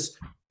interesting because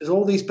there's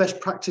all these best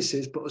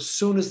practices, but as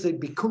soon as they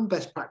become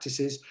best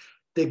practices,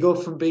 they go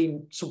from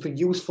being something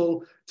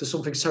useful to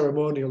something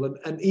ceremonial.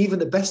 And even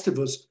the best of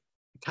us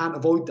can't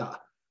avoid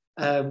that.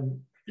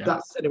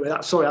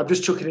 Sorry, I'm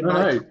just chucking in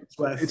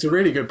It's a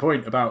really good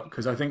point about,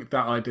 because I think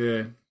that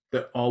idea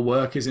that our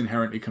work is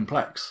inherently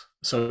complex.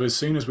 So as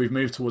soon as we've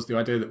moved towards the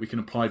idea that we can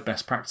apply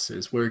best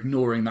practices, we're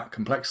ignoring that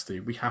complexity.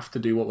 We have to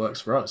do what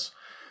works for us.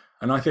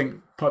 And I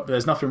think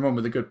there's nothing wrong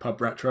with a good pub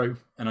retro.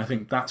 And I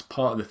think that's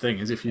part of the thing,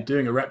 is if you're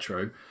doing a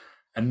retro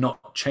and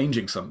not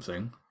changing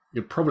something,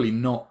 you're probably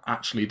not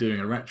actually doing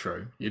a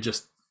retro. You're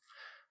just,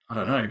 I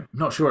don't know, I'm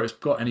not sure it's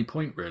got any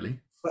point really.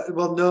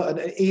 Well, no, and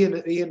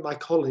Ian, my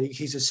colleague,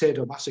 he's a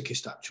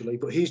sadomasochist actually,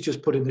 but he's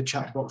just put in the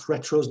chat box,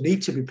 retros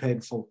need to be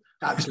painful.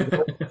 Actually,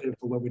 painful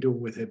when we do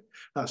them with him.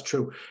 That's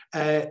true.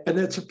 And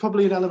there's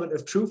probably an element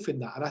of truth in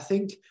that. And I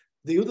think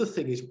the other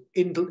thing is,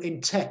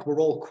 in tech,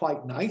 we're all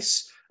quite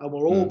nice, and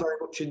we're all very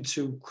much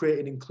into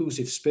creating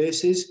inclusive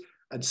spaces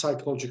and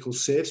psychological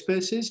safe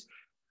spaces.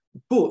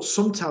 But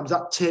sometimes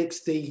that takes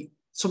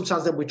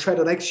sometimes then we tread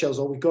on eggshells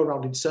or we go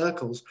around in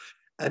circles.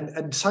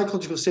 And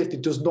psychological safety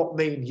does not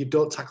mean you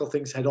don't tackle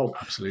things head on.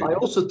 Absolutely. But I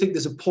also think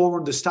there's a poor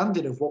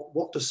understanding of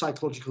what does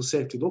psychological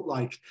safety look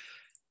like.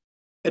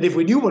 And if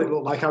we knew what it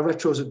looked like, our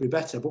retros would be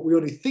better, but we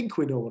only think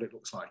we know what it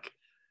looks like.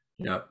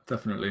 Yeah,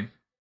 definitely.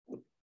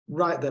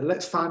 Right then,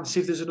 let's see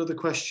if there's another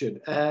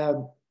question.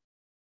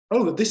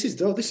 This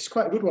is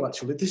quite a good one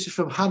actually. This is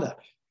from Hannah.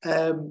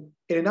 In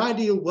an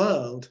ideal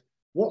world,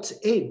 what's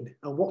in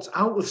and what's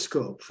out of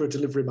scope for a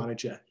delivery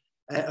manager?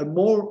 And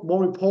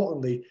more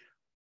importantly,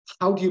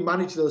 how do you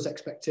manage those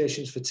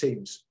expectations for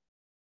teams?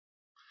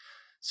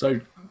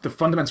 So the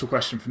fundamental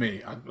question for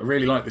me, I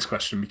really like this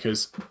question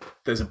because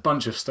there's a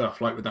bunch of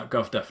stuff like with that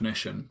Gov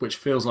definition, which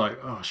feels like,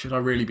 oh, should I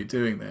really be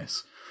doing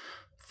this?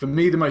 For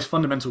me, the most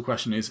fundamental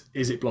question is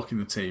it blocking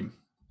the team?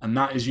 And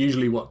that is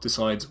usually what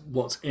decides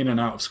what's in and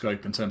out of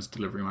scope in terms of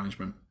delivery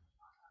management.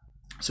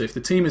 So if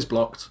the team is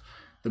blocked,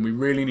 then we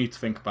really need to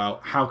think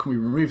about how can we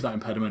remove that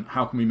impediment?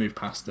 How can we move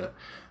past it?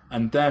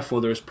 And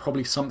therefore, there is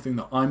probably something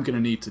that I'm going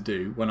to need to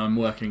do when I'm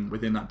working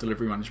within that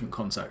delivery management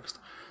context.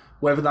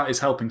 Whether that is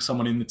helping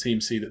someone in the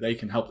team see that they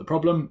can help the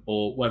problem,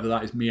 or whether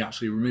that is me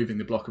actually removing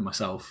the blocker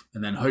myself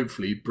and then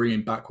hopefully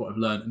bringing back what I've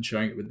learned and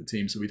sharing it with the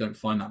team so we don't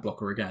find that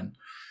blocker again.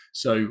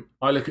 So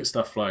I look at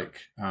stuff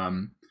like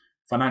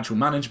financial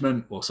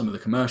management or some of the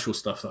commercial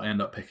stuff that I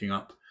end up picking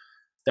up.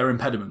 They're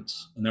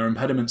impediments, and they're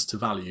impediments to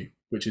value,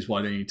 which is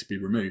why they need to be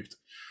removed.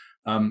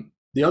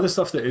 The other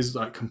stuff that is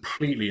like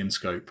completely in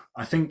scope,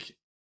 I think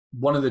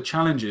one of the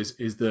challenges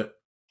is that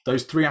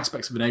those three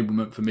aspects of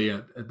enablement for me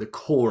are at the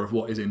core of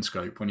what is in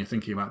scope when you're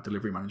thinking about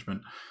delivery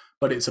management,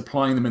 but it's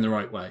applying them in the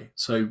right way.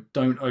 So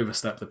don't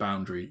overstep the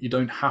boundary. You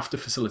don't have to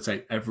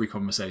facilitate every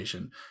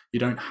conversation.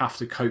 You don't have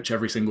to coach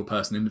every single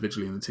person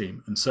individually in the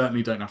team, and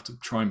certainly don't have to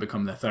try and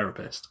become their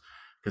therapist,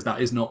 because that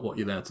is not what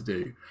you're there to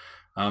do.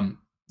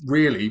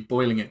 Really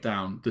boiling it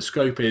down, the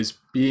scope is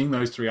being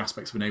those three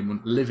aspects of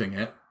enablement, living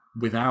it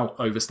without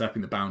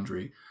overstepping the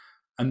boundary.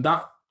 And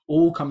that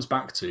all comes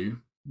back to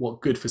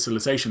what good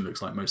facilitation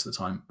looks like most of the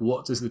time.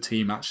 What does the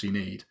team actually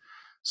need?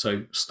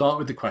 So start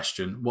with the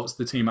question, what's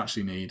the team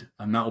actually need?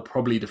 And that will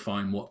probably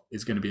define what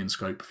is going to be in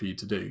scope for you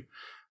to do.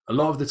 A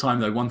lot of the time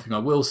though, one thing I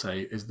will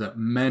say is that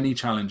many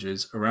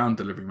challenges around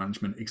delivery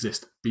management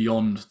exist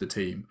beyond the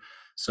team.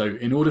 So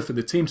in order for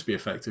the team to be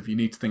effective, you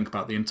need to think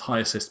about the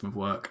entire system of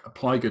work,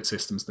 apply good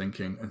systems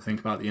thinking, and think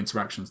about the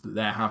interactions that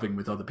they're having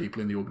with other people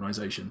in the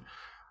organization,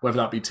 whether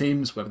that be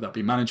teams, whether that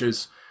be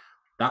managers.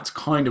 that's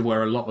kind of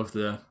where a lot of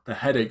the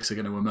headaches are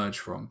going to emerge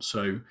from.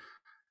 So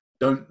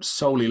don't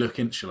solely look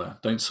insular,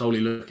 don't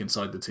solely look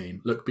inside the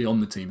team, look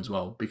beyond the team as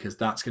well, because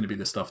that's going to be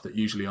the stuff that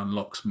usually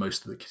unlocks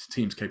most of the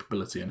team's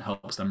capability and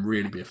helps them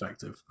really be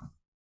effective.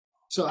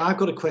 So I've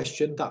got a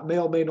question that may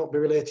or may not be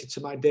related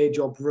to my day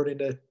job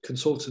running a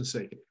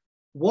consultancy.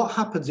 What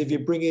happens if you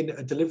bring in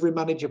a delivery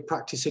manager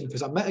practicing?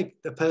 Because I met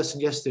a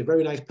person yesterday, a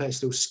very nice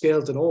person who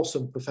scaled an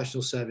awesome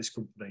professional service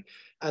company.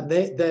 And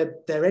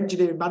their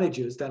engineering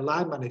managers, their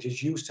line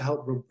managers used to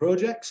help run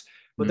projects.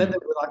 But then they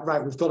were like,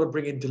 right, we've got to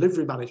bring in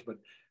delivery management.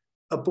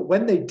 But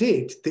when they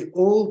did, the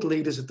old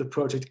leaders of the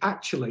project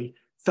actually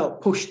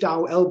felt pushed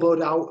out,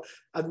 elbowed out,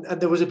 and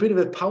there was a bit of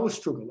a power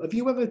struggle. Have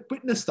you ever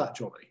witnessed that,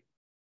 Jonny?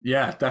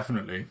 Yeah,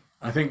 definitely.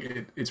 I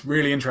think it's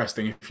really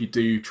interesting if you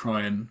do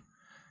try and,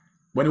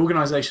 when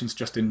organizations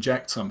just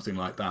inject something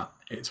like that,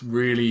 it's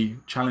really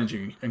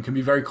challenging and can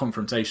be very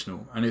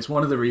confrontational. And it's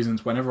one of the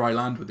reasons whenever I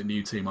land with a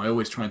new team, I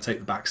always try and take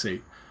the back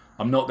seat.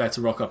 I'm not there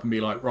to rock up and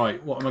be like,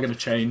 right, what am I going to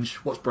change?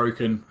 What's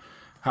broken?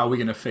 How are we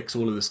going to fix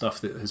all of the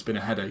stuff that has been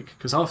a headache?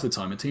 Because half the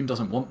time a team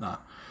doesn't want that.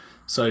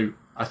 So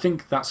I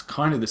think that's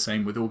kind of the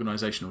same with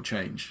organizational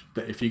change,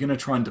 that if you're going to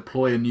try and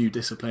deploy a new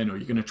discipline or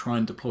you're going to try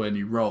and deploy a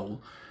new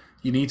role,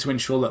 you need to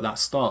ensure that that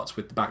starts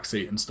with the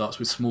backseat and starts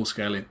with small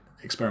scale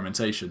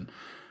experimentation.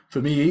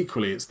 For me,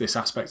 equally, it's this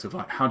aspect of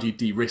like, how do you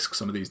de-risk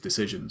some of these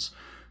decisions?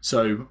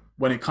 So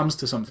when it comes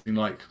to something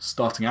like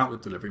starting out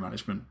with delivery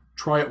management,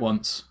 try it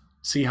once,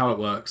 see how it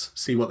works,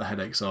 see what the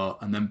headaches are,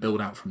 and then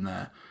build out from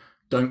there.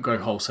 Don't go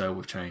wholesale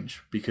with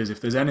change, because if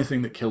there's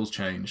anything that kills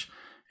change,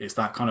 it's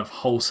that kind of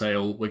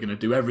wholesale, we're going to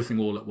do everything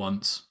all at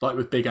once, like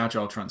with big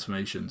agile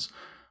transformations.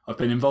 I've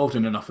been involved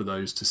in enough of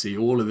those to see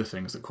all of the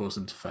things that cause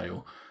them to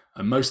fail.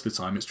 And most of the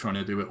time it's trying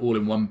to do it all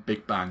in one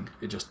big bang.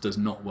 It just does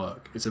not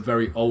work. It's a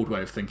very old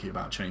way of thinking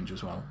about change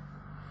as well.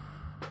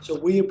 So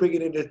we are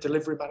bringing in a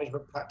delivery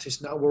management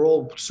practice now. We're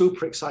all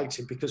super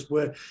excited because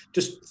we're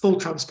just full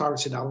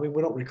transparency now. I mean,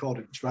 we're not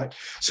recording this, right?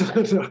 So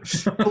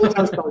full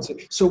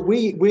transparency. So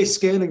we're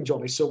scaling,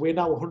 Jonny. So we're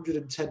now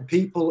 110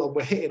 people and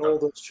we're hitting all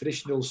those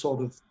traditional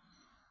sort of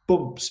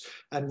bumps.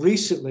 And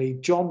recently,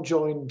 John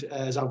joined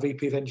as our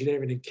VP of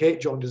Engineering and Kate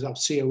joined as our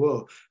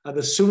COO. And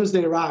as soon as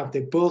they arrived,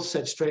 they both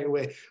said straight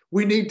away,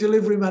 we need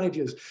delivery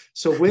managers.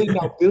 So we're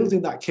now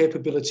building that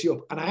capability up.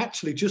 And I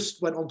actually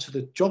just went onto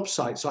the job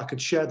site so I could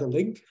share the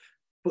link,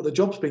 but the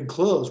job's been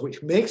closed,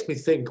 which makes me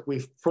think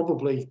we've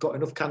probably got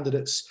enough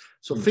candidates.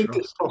 So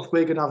fingers crossed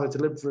we're going to have a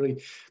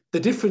delivery. The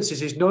difference is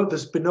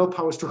there's been no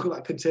power struggle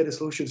at Container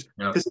Solutions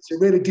because it's a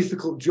really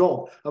difficult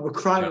job. And we're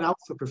crying out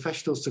for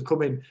professionals to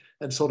come in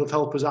and sort of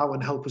help us out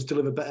and help us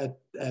deliver better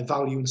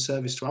value and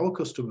service to our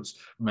customers.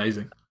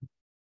 Amazing.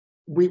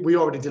 We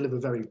already deliver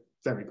very,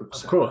 very good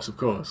service. Of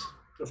course.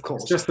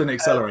 It's just an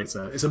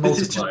accelerator. It's a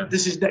multiplier.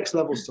 This is next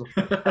level stuff.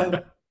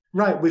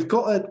 Right. We've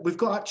got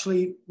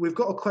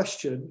a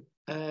question.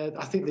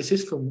 I think this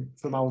is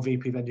from our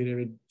VP of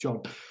Engineering,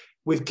 John.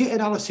 With Git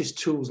analysis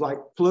tools like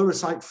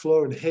Pluralsight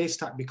Flow and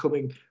Haystack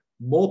becoming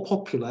more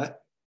popular,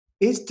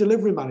 is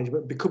delivery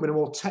management becoming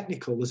more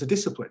technical as a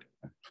discipline?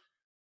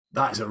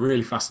 That is a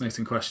really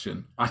fascinating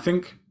question. I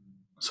think,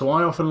 so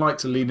I often like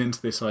to lean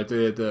into this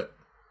idea that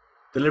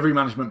delivery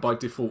management by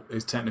default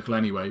is technical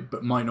anyway,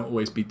 but might not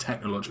always be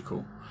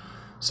technological.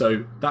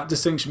 So that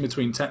distinction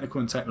between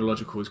technical and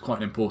technological is quite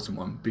an important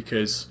one,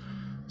 because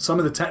some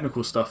of the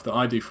technical stuff that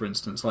I do, for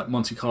instance, like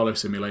Monte Carlo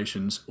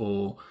simulations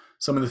or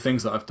some of the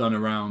things that I've done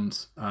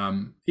around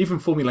even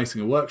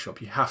formulating a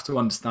workshop, you have to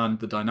understand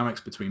the dynamics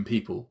between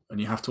people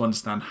and you have to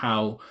understand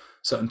how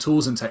certain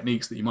tools and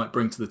techniques that you might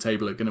bring to the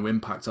table are going to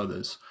impact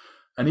others.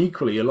 And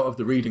equally, a lot of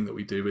the reading that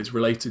we do is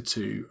related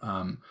to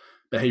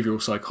behavioral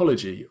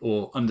psychology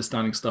or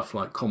understanding stuff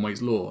like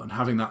Conway's Law and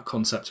having that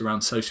concept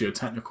around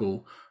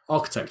socio-technical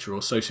architecture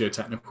or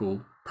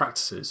socio-technical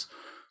practices.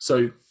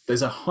 So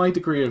there's a high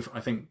degree of, I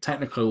think,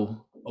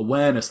 technical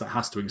awareness that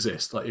has to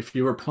exist. Like if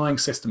you're applying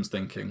systems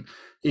thinking,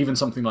 even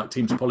something like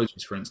team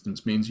topologies, for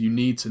instance, means you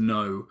need to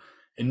know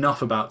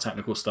enough about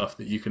technical stuff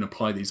that you can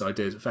apply these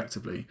ideas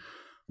effectively.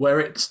 Where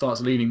it starts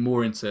leaning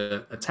more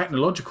into a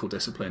technological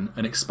discipline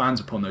and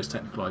expands upon those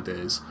technical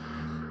ideas,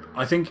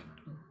 I think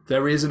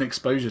there is an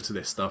exposure to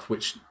this stuff,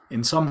 which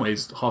in some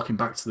ways, harking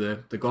back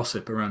to the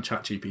gossip around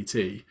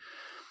ChatGPT,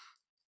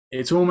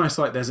 it's almost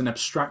like there's an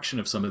abstraction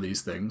of some of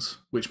these things,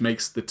 which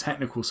makes the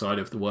technical side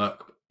of the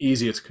work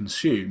easier to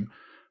consume,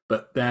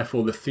 but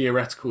therefore the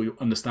theoretical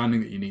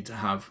understanding that you need to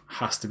have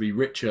has to be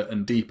richer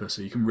and deeper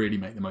so you can really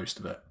make the most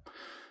of it.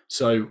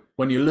 So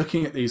when you're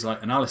looking at these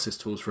like analysis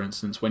tools, for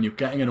instance, when you're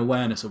getting an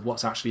awareness of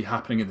what's actually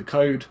happening in the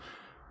code,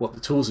 what the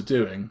tools are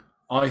doing,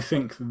 I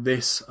think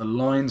this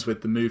aligns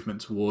with the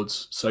movement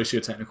towards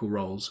socio-technical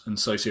roles and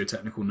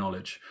socio-technical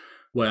knowledge,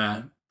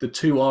 where the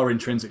two are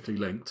intrinsically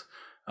linked.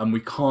 And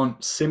we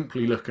can't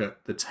simply look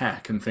at the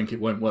tech and think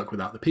it won't work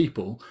without the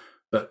people,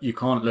 but you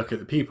can't look at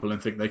the people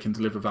and think they can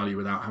deliver value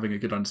without having a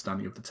good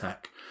understanding of the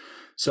tech.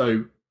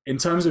 So in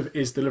terms of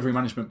is delivery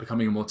management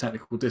becoming a more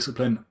technical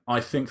discipline,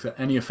 I think that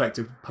any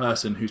effective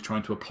person who's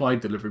trying to apply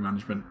delivery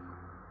management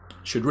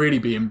should really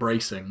be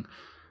embracing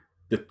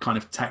the kind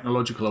of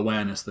technological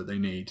awareness that they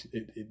need.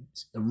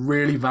 It's a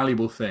really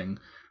valuable thing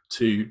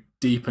to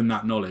deepen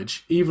that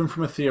knowledge, even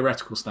from a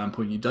theoretical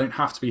standpoint. You don't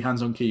have to be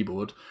hands-on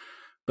keyboard,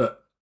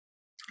 but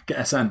get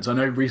a sense. I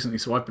know recently,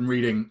 so I've been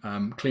reading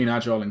Clean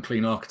Agile and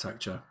Clean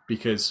Architecture,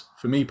 because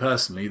for me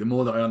personally, the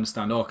more that I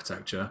understand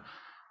architecture,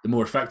 the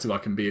more effective I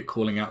can be at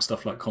calling out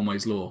stuff like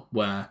Conway's Law,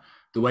 where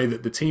the way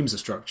that the teams are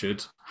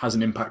structured has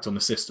an impact on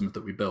the system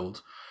that we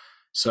build.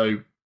 So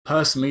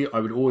personally, I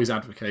would always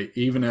advocate,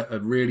 even at a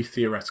really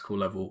theoretical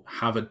level,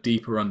 have a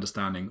deeper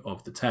understanding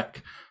of the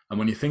tech. And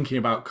when you're thinking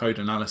about code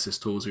analysis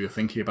tools, or you're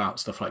thinking about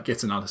stuff like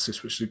Git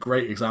analysis, which is a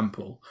great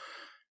example,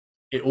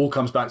 it all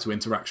comes back to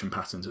interaction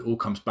patterns. It all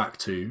comes back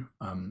to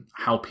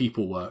how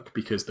people work,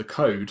 because the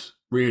code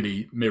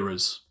really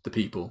mirrors the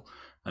people,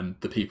 and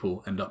the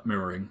people end up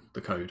mirroring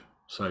the code.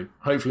 So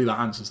hopefully that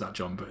answers that,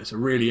 John, but it's a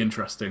really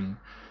interesting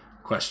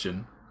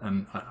question.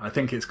 And I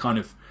think it's kind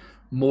of,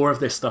 more of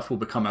this stuff will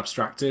become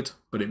abstracted,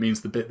 but it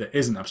means the bit that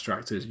isn't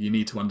abstracted, you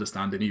need to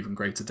understand in even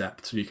greater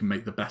depth so you can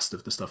make the best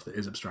of the stuff that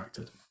is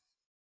abstracted.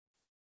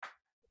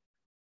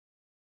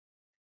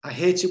 I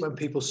hate it when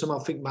people somehow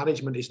think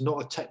management is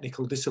not a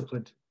technical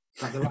discipline.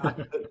 Like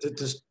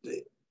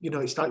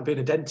it's like being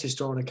a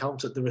dentist or an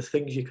accountant. There are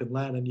things you can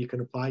learn and you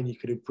can apply and you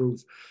can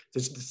improve.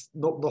 There's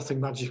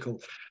nothing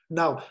magical.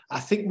 Now, I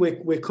think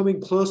we're coming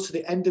close to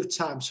the end of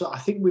time. So I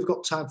think we've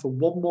got time for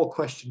one more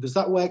question. Does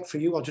that work for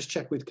you? I'll just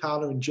check with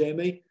Carla and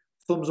Jamie.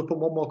 Thumbs up on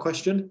one more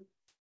question.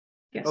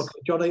 Yes. Okay,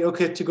 Johnny,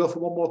 okay to go for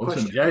one more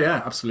question?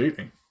 Yeah,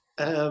 absolutely.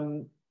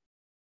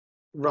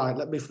 Right,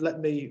 let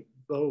me,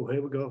 oh,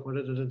 here we go.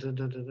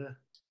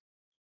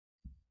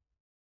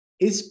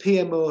 Is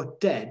PMO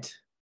dead?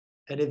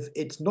 And if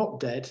it's not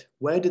dead,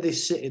 where do they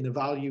sit in the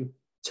value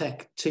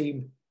tech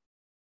team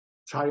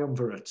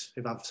triumvirate,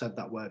 if I've said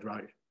that word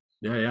right?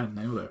 Yeah,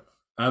 nailed it.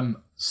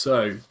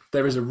 So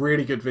there is a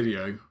really good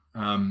video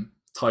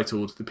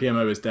titled "The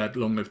PMO is Dead,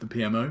 Long Live the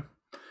PMO."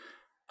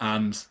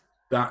 And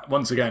that,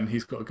 once again,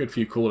 he's got a good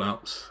few call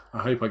outs. I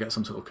hope I get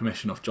some sort of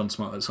commission off John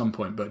Smart at some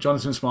point, but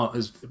Jonathan Smart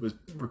has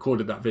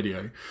recorded that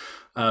video.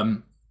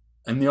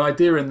 And the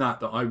idea in that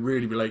I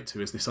really relate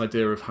to is this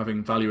idea of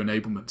having value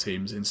enablement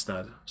teams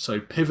instead. So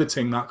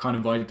pivoting that kind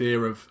of idea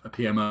of a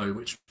PMO,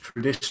 which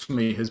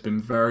traditionally has been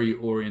very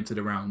oriented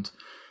around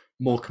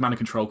more command and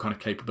control kind of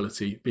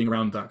capability, being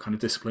around that kind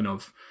of discipline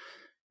of,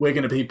 we're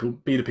going to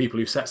be the people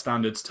who set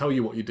standards, tell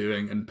you what you're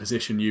doing, and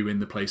position you in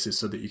the places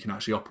so that you can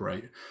actually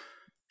operate.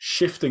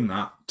 Shifting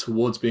that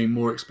towards being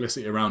more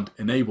explicit around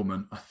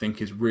enablement, I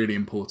think, is really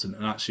important,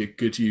 and actually a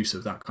good use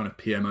of that kind of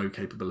PMO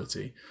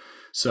capability.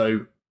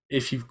 So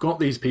if you've got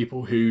these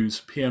people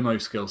whose PMO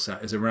skill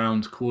set is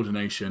around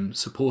coordination,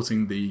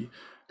 supporting the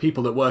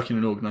people that work in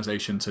an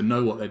organization to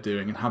know what they're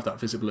doing and have that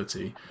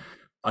visibility,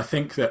 I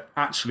think that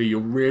actually you're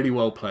really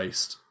well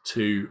placed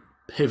to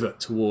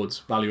pivot towards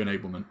value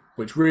enablement,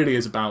 which really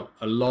is about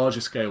a larger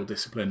scale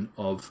discipline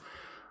of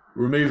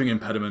removing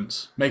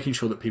impediments, making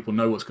sure that people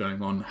know what's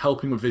going on,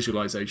 helping with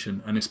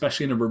visualization, and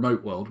especially in a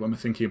remote world when we're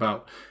thinking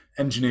about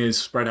engineers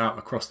spread out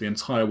across the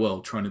entire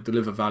world trying to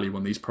deliver value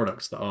on these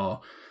products that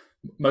are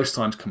most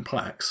times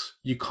complex.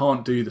 You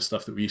can't do the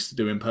stuff that we used to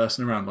do in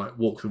person around like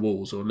walk the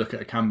walls or look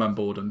at a Kanban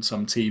board and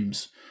some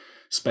team's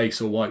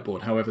space or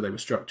whiteboard, however they were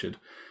structured.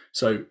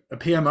 So a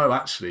PMO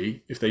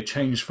actually, if they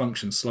change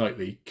function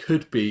slightly,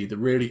 could be the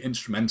really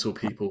instrumental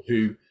people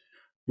who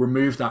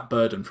remove that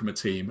burden from a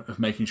team of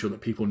making sure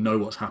that people know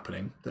what's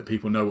happening, that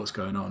people know what's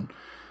going on,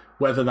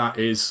 whether that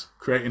is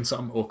creating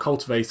some or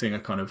cultivating a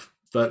kind of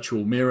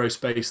virtual Miro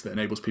space that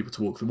enables people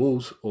to walk the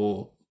walls,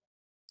 or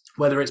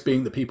whether it's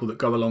being the people that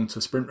go along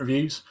to sprint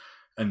reviews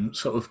and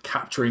sort of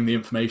capturing the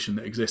information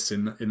that exists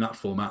in that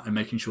format and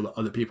making sure that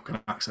other people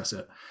can access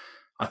it.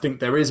 I think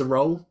there is a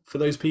role for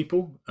those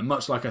people. And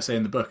much like I say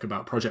in the book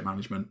about project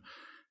management,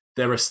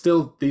 there are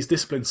still, these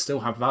disciplines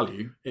still have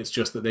value. It's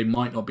just that they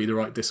might not be the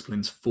right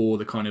disciplines for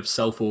the kind of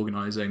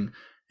self-organizing,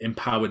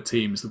 empowered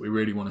teams that we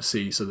really want to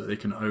see so that they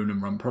can own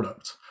and run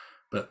products.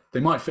 But they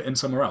might fit in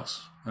somewhere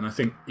else. And I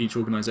think each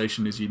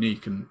organization is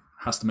unique and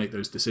has to make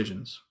those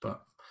decisions.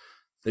 But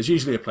there's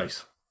usually a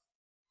place.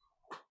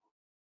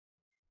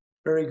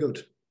 Very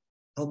good.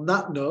 On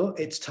that note,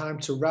 it's time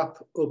to wrap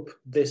up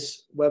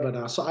this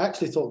webinar. So I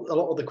actually thought a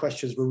lot of the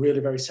questions were really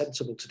very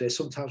sensible today.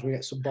 Sometimes we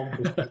get some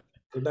bonkers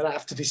and then I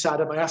have to decide,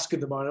 am I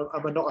asking them or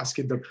am I not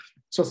asking them?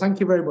 So thank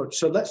you very much.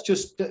 So let's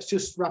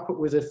just wrap up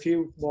with a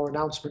few more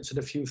announcements and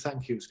a few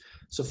thank yous.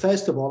 So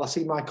first of all, I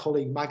see my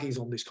colleague Maggie's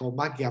on this call.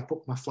 Maggie, I've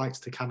booked my flights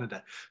to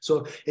Canada.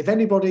 So if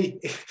anybody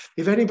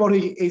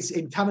is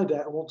in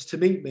Canada and wants to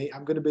meet me,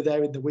 I'm going to be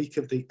there in the week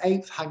of the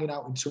 8th, hanging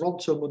out in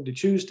Toronto Monday,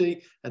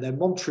 Tuesday, and then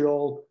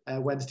Montreal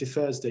Wednesday,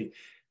 Thursday.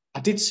 I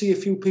did see a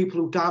few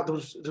people who dialed. There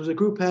was a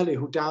group earlier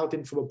who dialed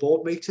in from a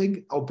board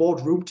meeting or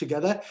boardroom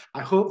together.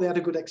 I hope they had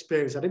a good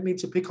experience. I didn't mean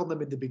to pick on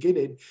them in the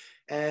beginning,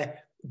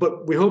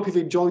 but we hope you've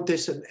enjoyed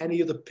this. And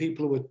any other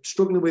people who are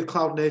struggling with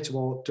cloud native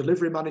or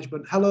delivery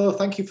management, hello,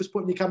 thank you for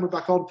putting your camera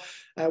back on.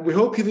 We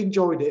hope you've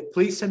enjoyed it.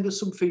 Please send us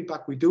some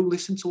feedback. We do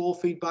listen to all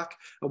feedback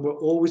and we're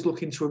always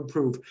looking to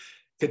improve.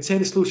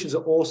 Container Solutions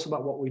are awesome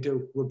at what we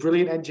do. We're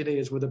brilliant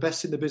engineers. We're the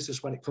best in the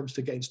business when it comes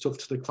to getting stuff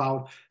to the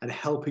cloud and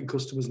helping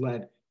customers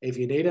learn. If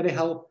you need any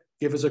help,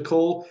 give us a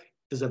call.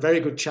 There's a very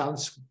good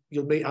chance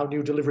you'll meet our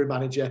new delivery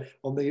manager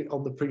on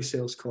the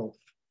pre-sales call.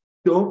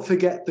 Don't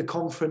forget the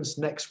conference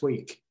next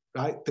week,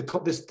 right? The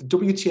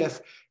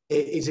WTF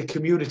is a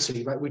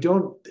community, right?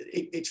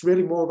 It's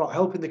really more about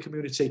helping the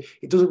community.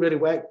 It doesn't really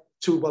work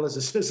too well as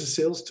a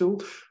sales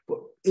tool, but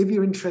if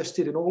you're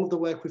interested in all of the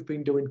work we've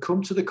been doing,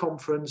 come to the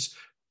conference.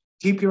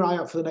 Keep your eye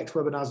out for the next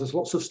webinars. There's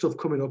lots of stuff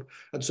coming up,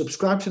 and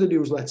subscribe to the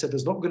newsletter.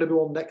 There's not going to be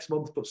one next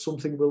month, but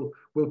something will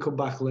come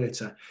back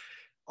later.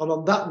 And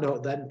on that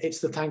note, then, it's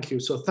the thank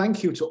you. So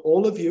thank you to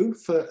all of you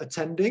for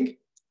attending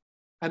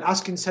and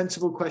asking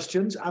sensible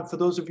questions. And for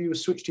those of you who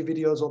switched your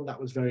videos on,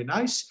 that was very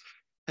nice.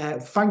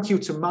 Thank you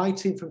to my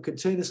team from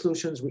Container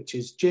Solutions, which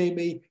is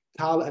Jamie,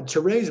 Carla, and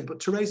Teresa. But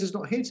Teresa's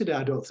not here today,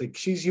 I don't think.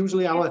 She's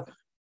usually our...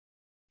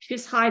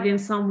 She's hiding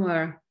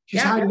somewhere.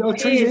 She's hiding. Oh,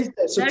 Teresa is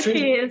there. So there Teresa,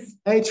 she is.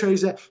 Hey,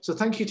 Teresa. So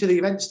thank you to the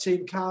events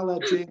team, Carla,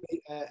 Jamie,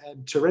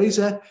 and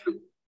Teresa.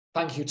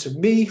 Thank you to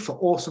me for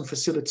awesome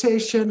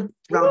facilitation.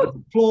 Round of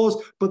applause.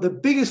 But the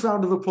biggest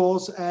round of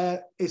applause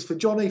is for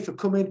Jonny for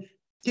coming,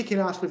 kicking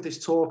ass with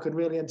this talk and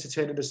really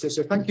entertaining us.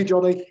 So thank you,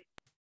 Jonny.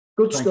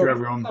 Good stuff. Thank you,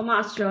 everyone. So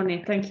much,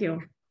 Jonny. Thank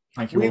you.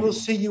 Thank you. We will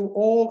see you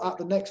all at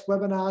the next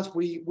webinars.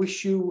 We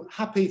wish you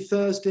happy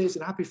Thursdays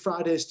and happy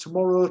Fridays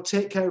tomorrow.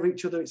 Take care of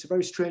each other. It's a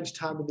very strange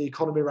time in the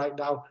economy right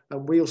now,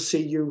 and we'll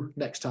see you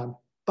next time.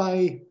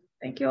 Bye.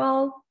 Thank you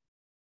all.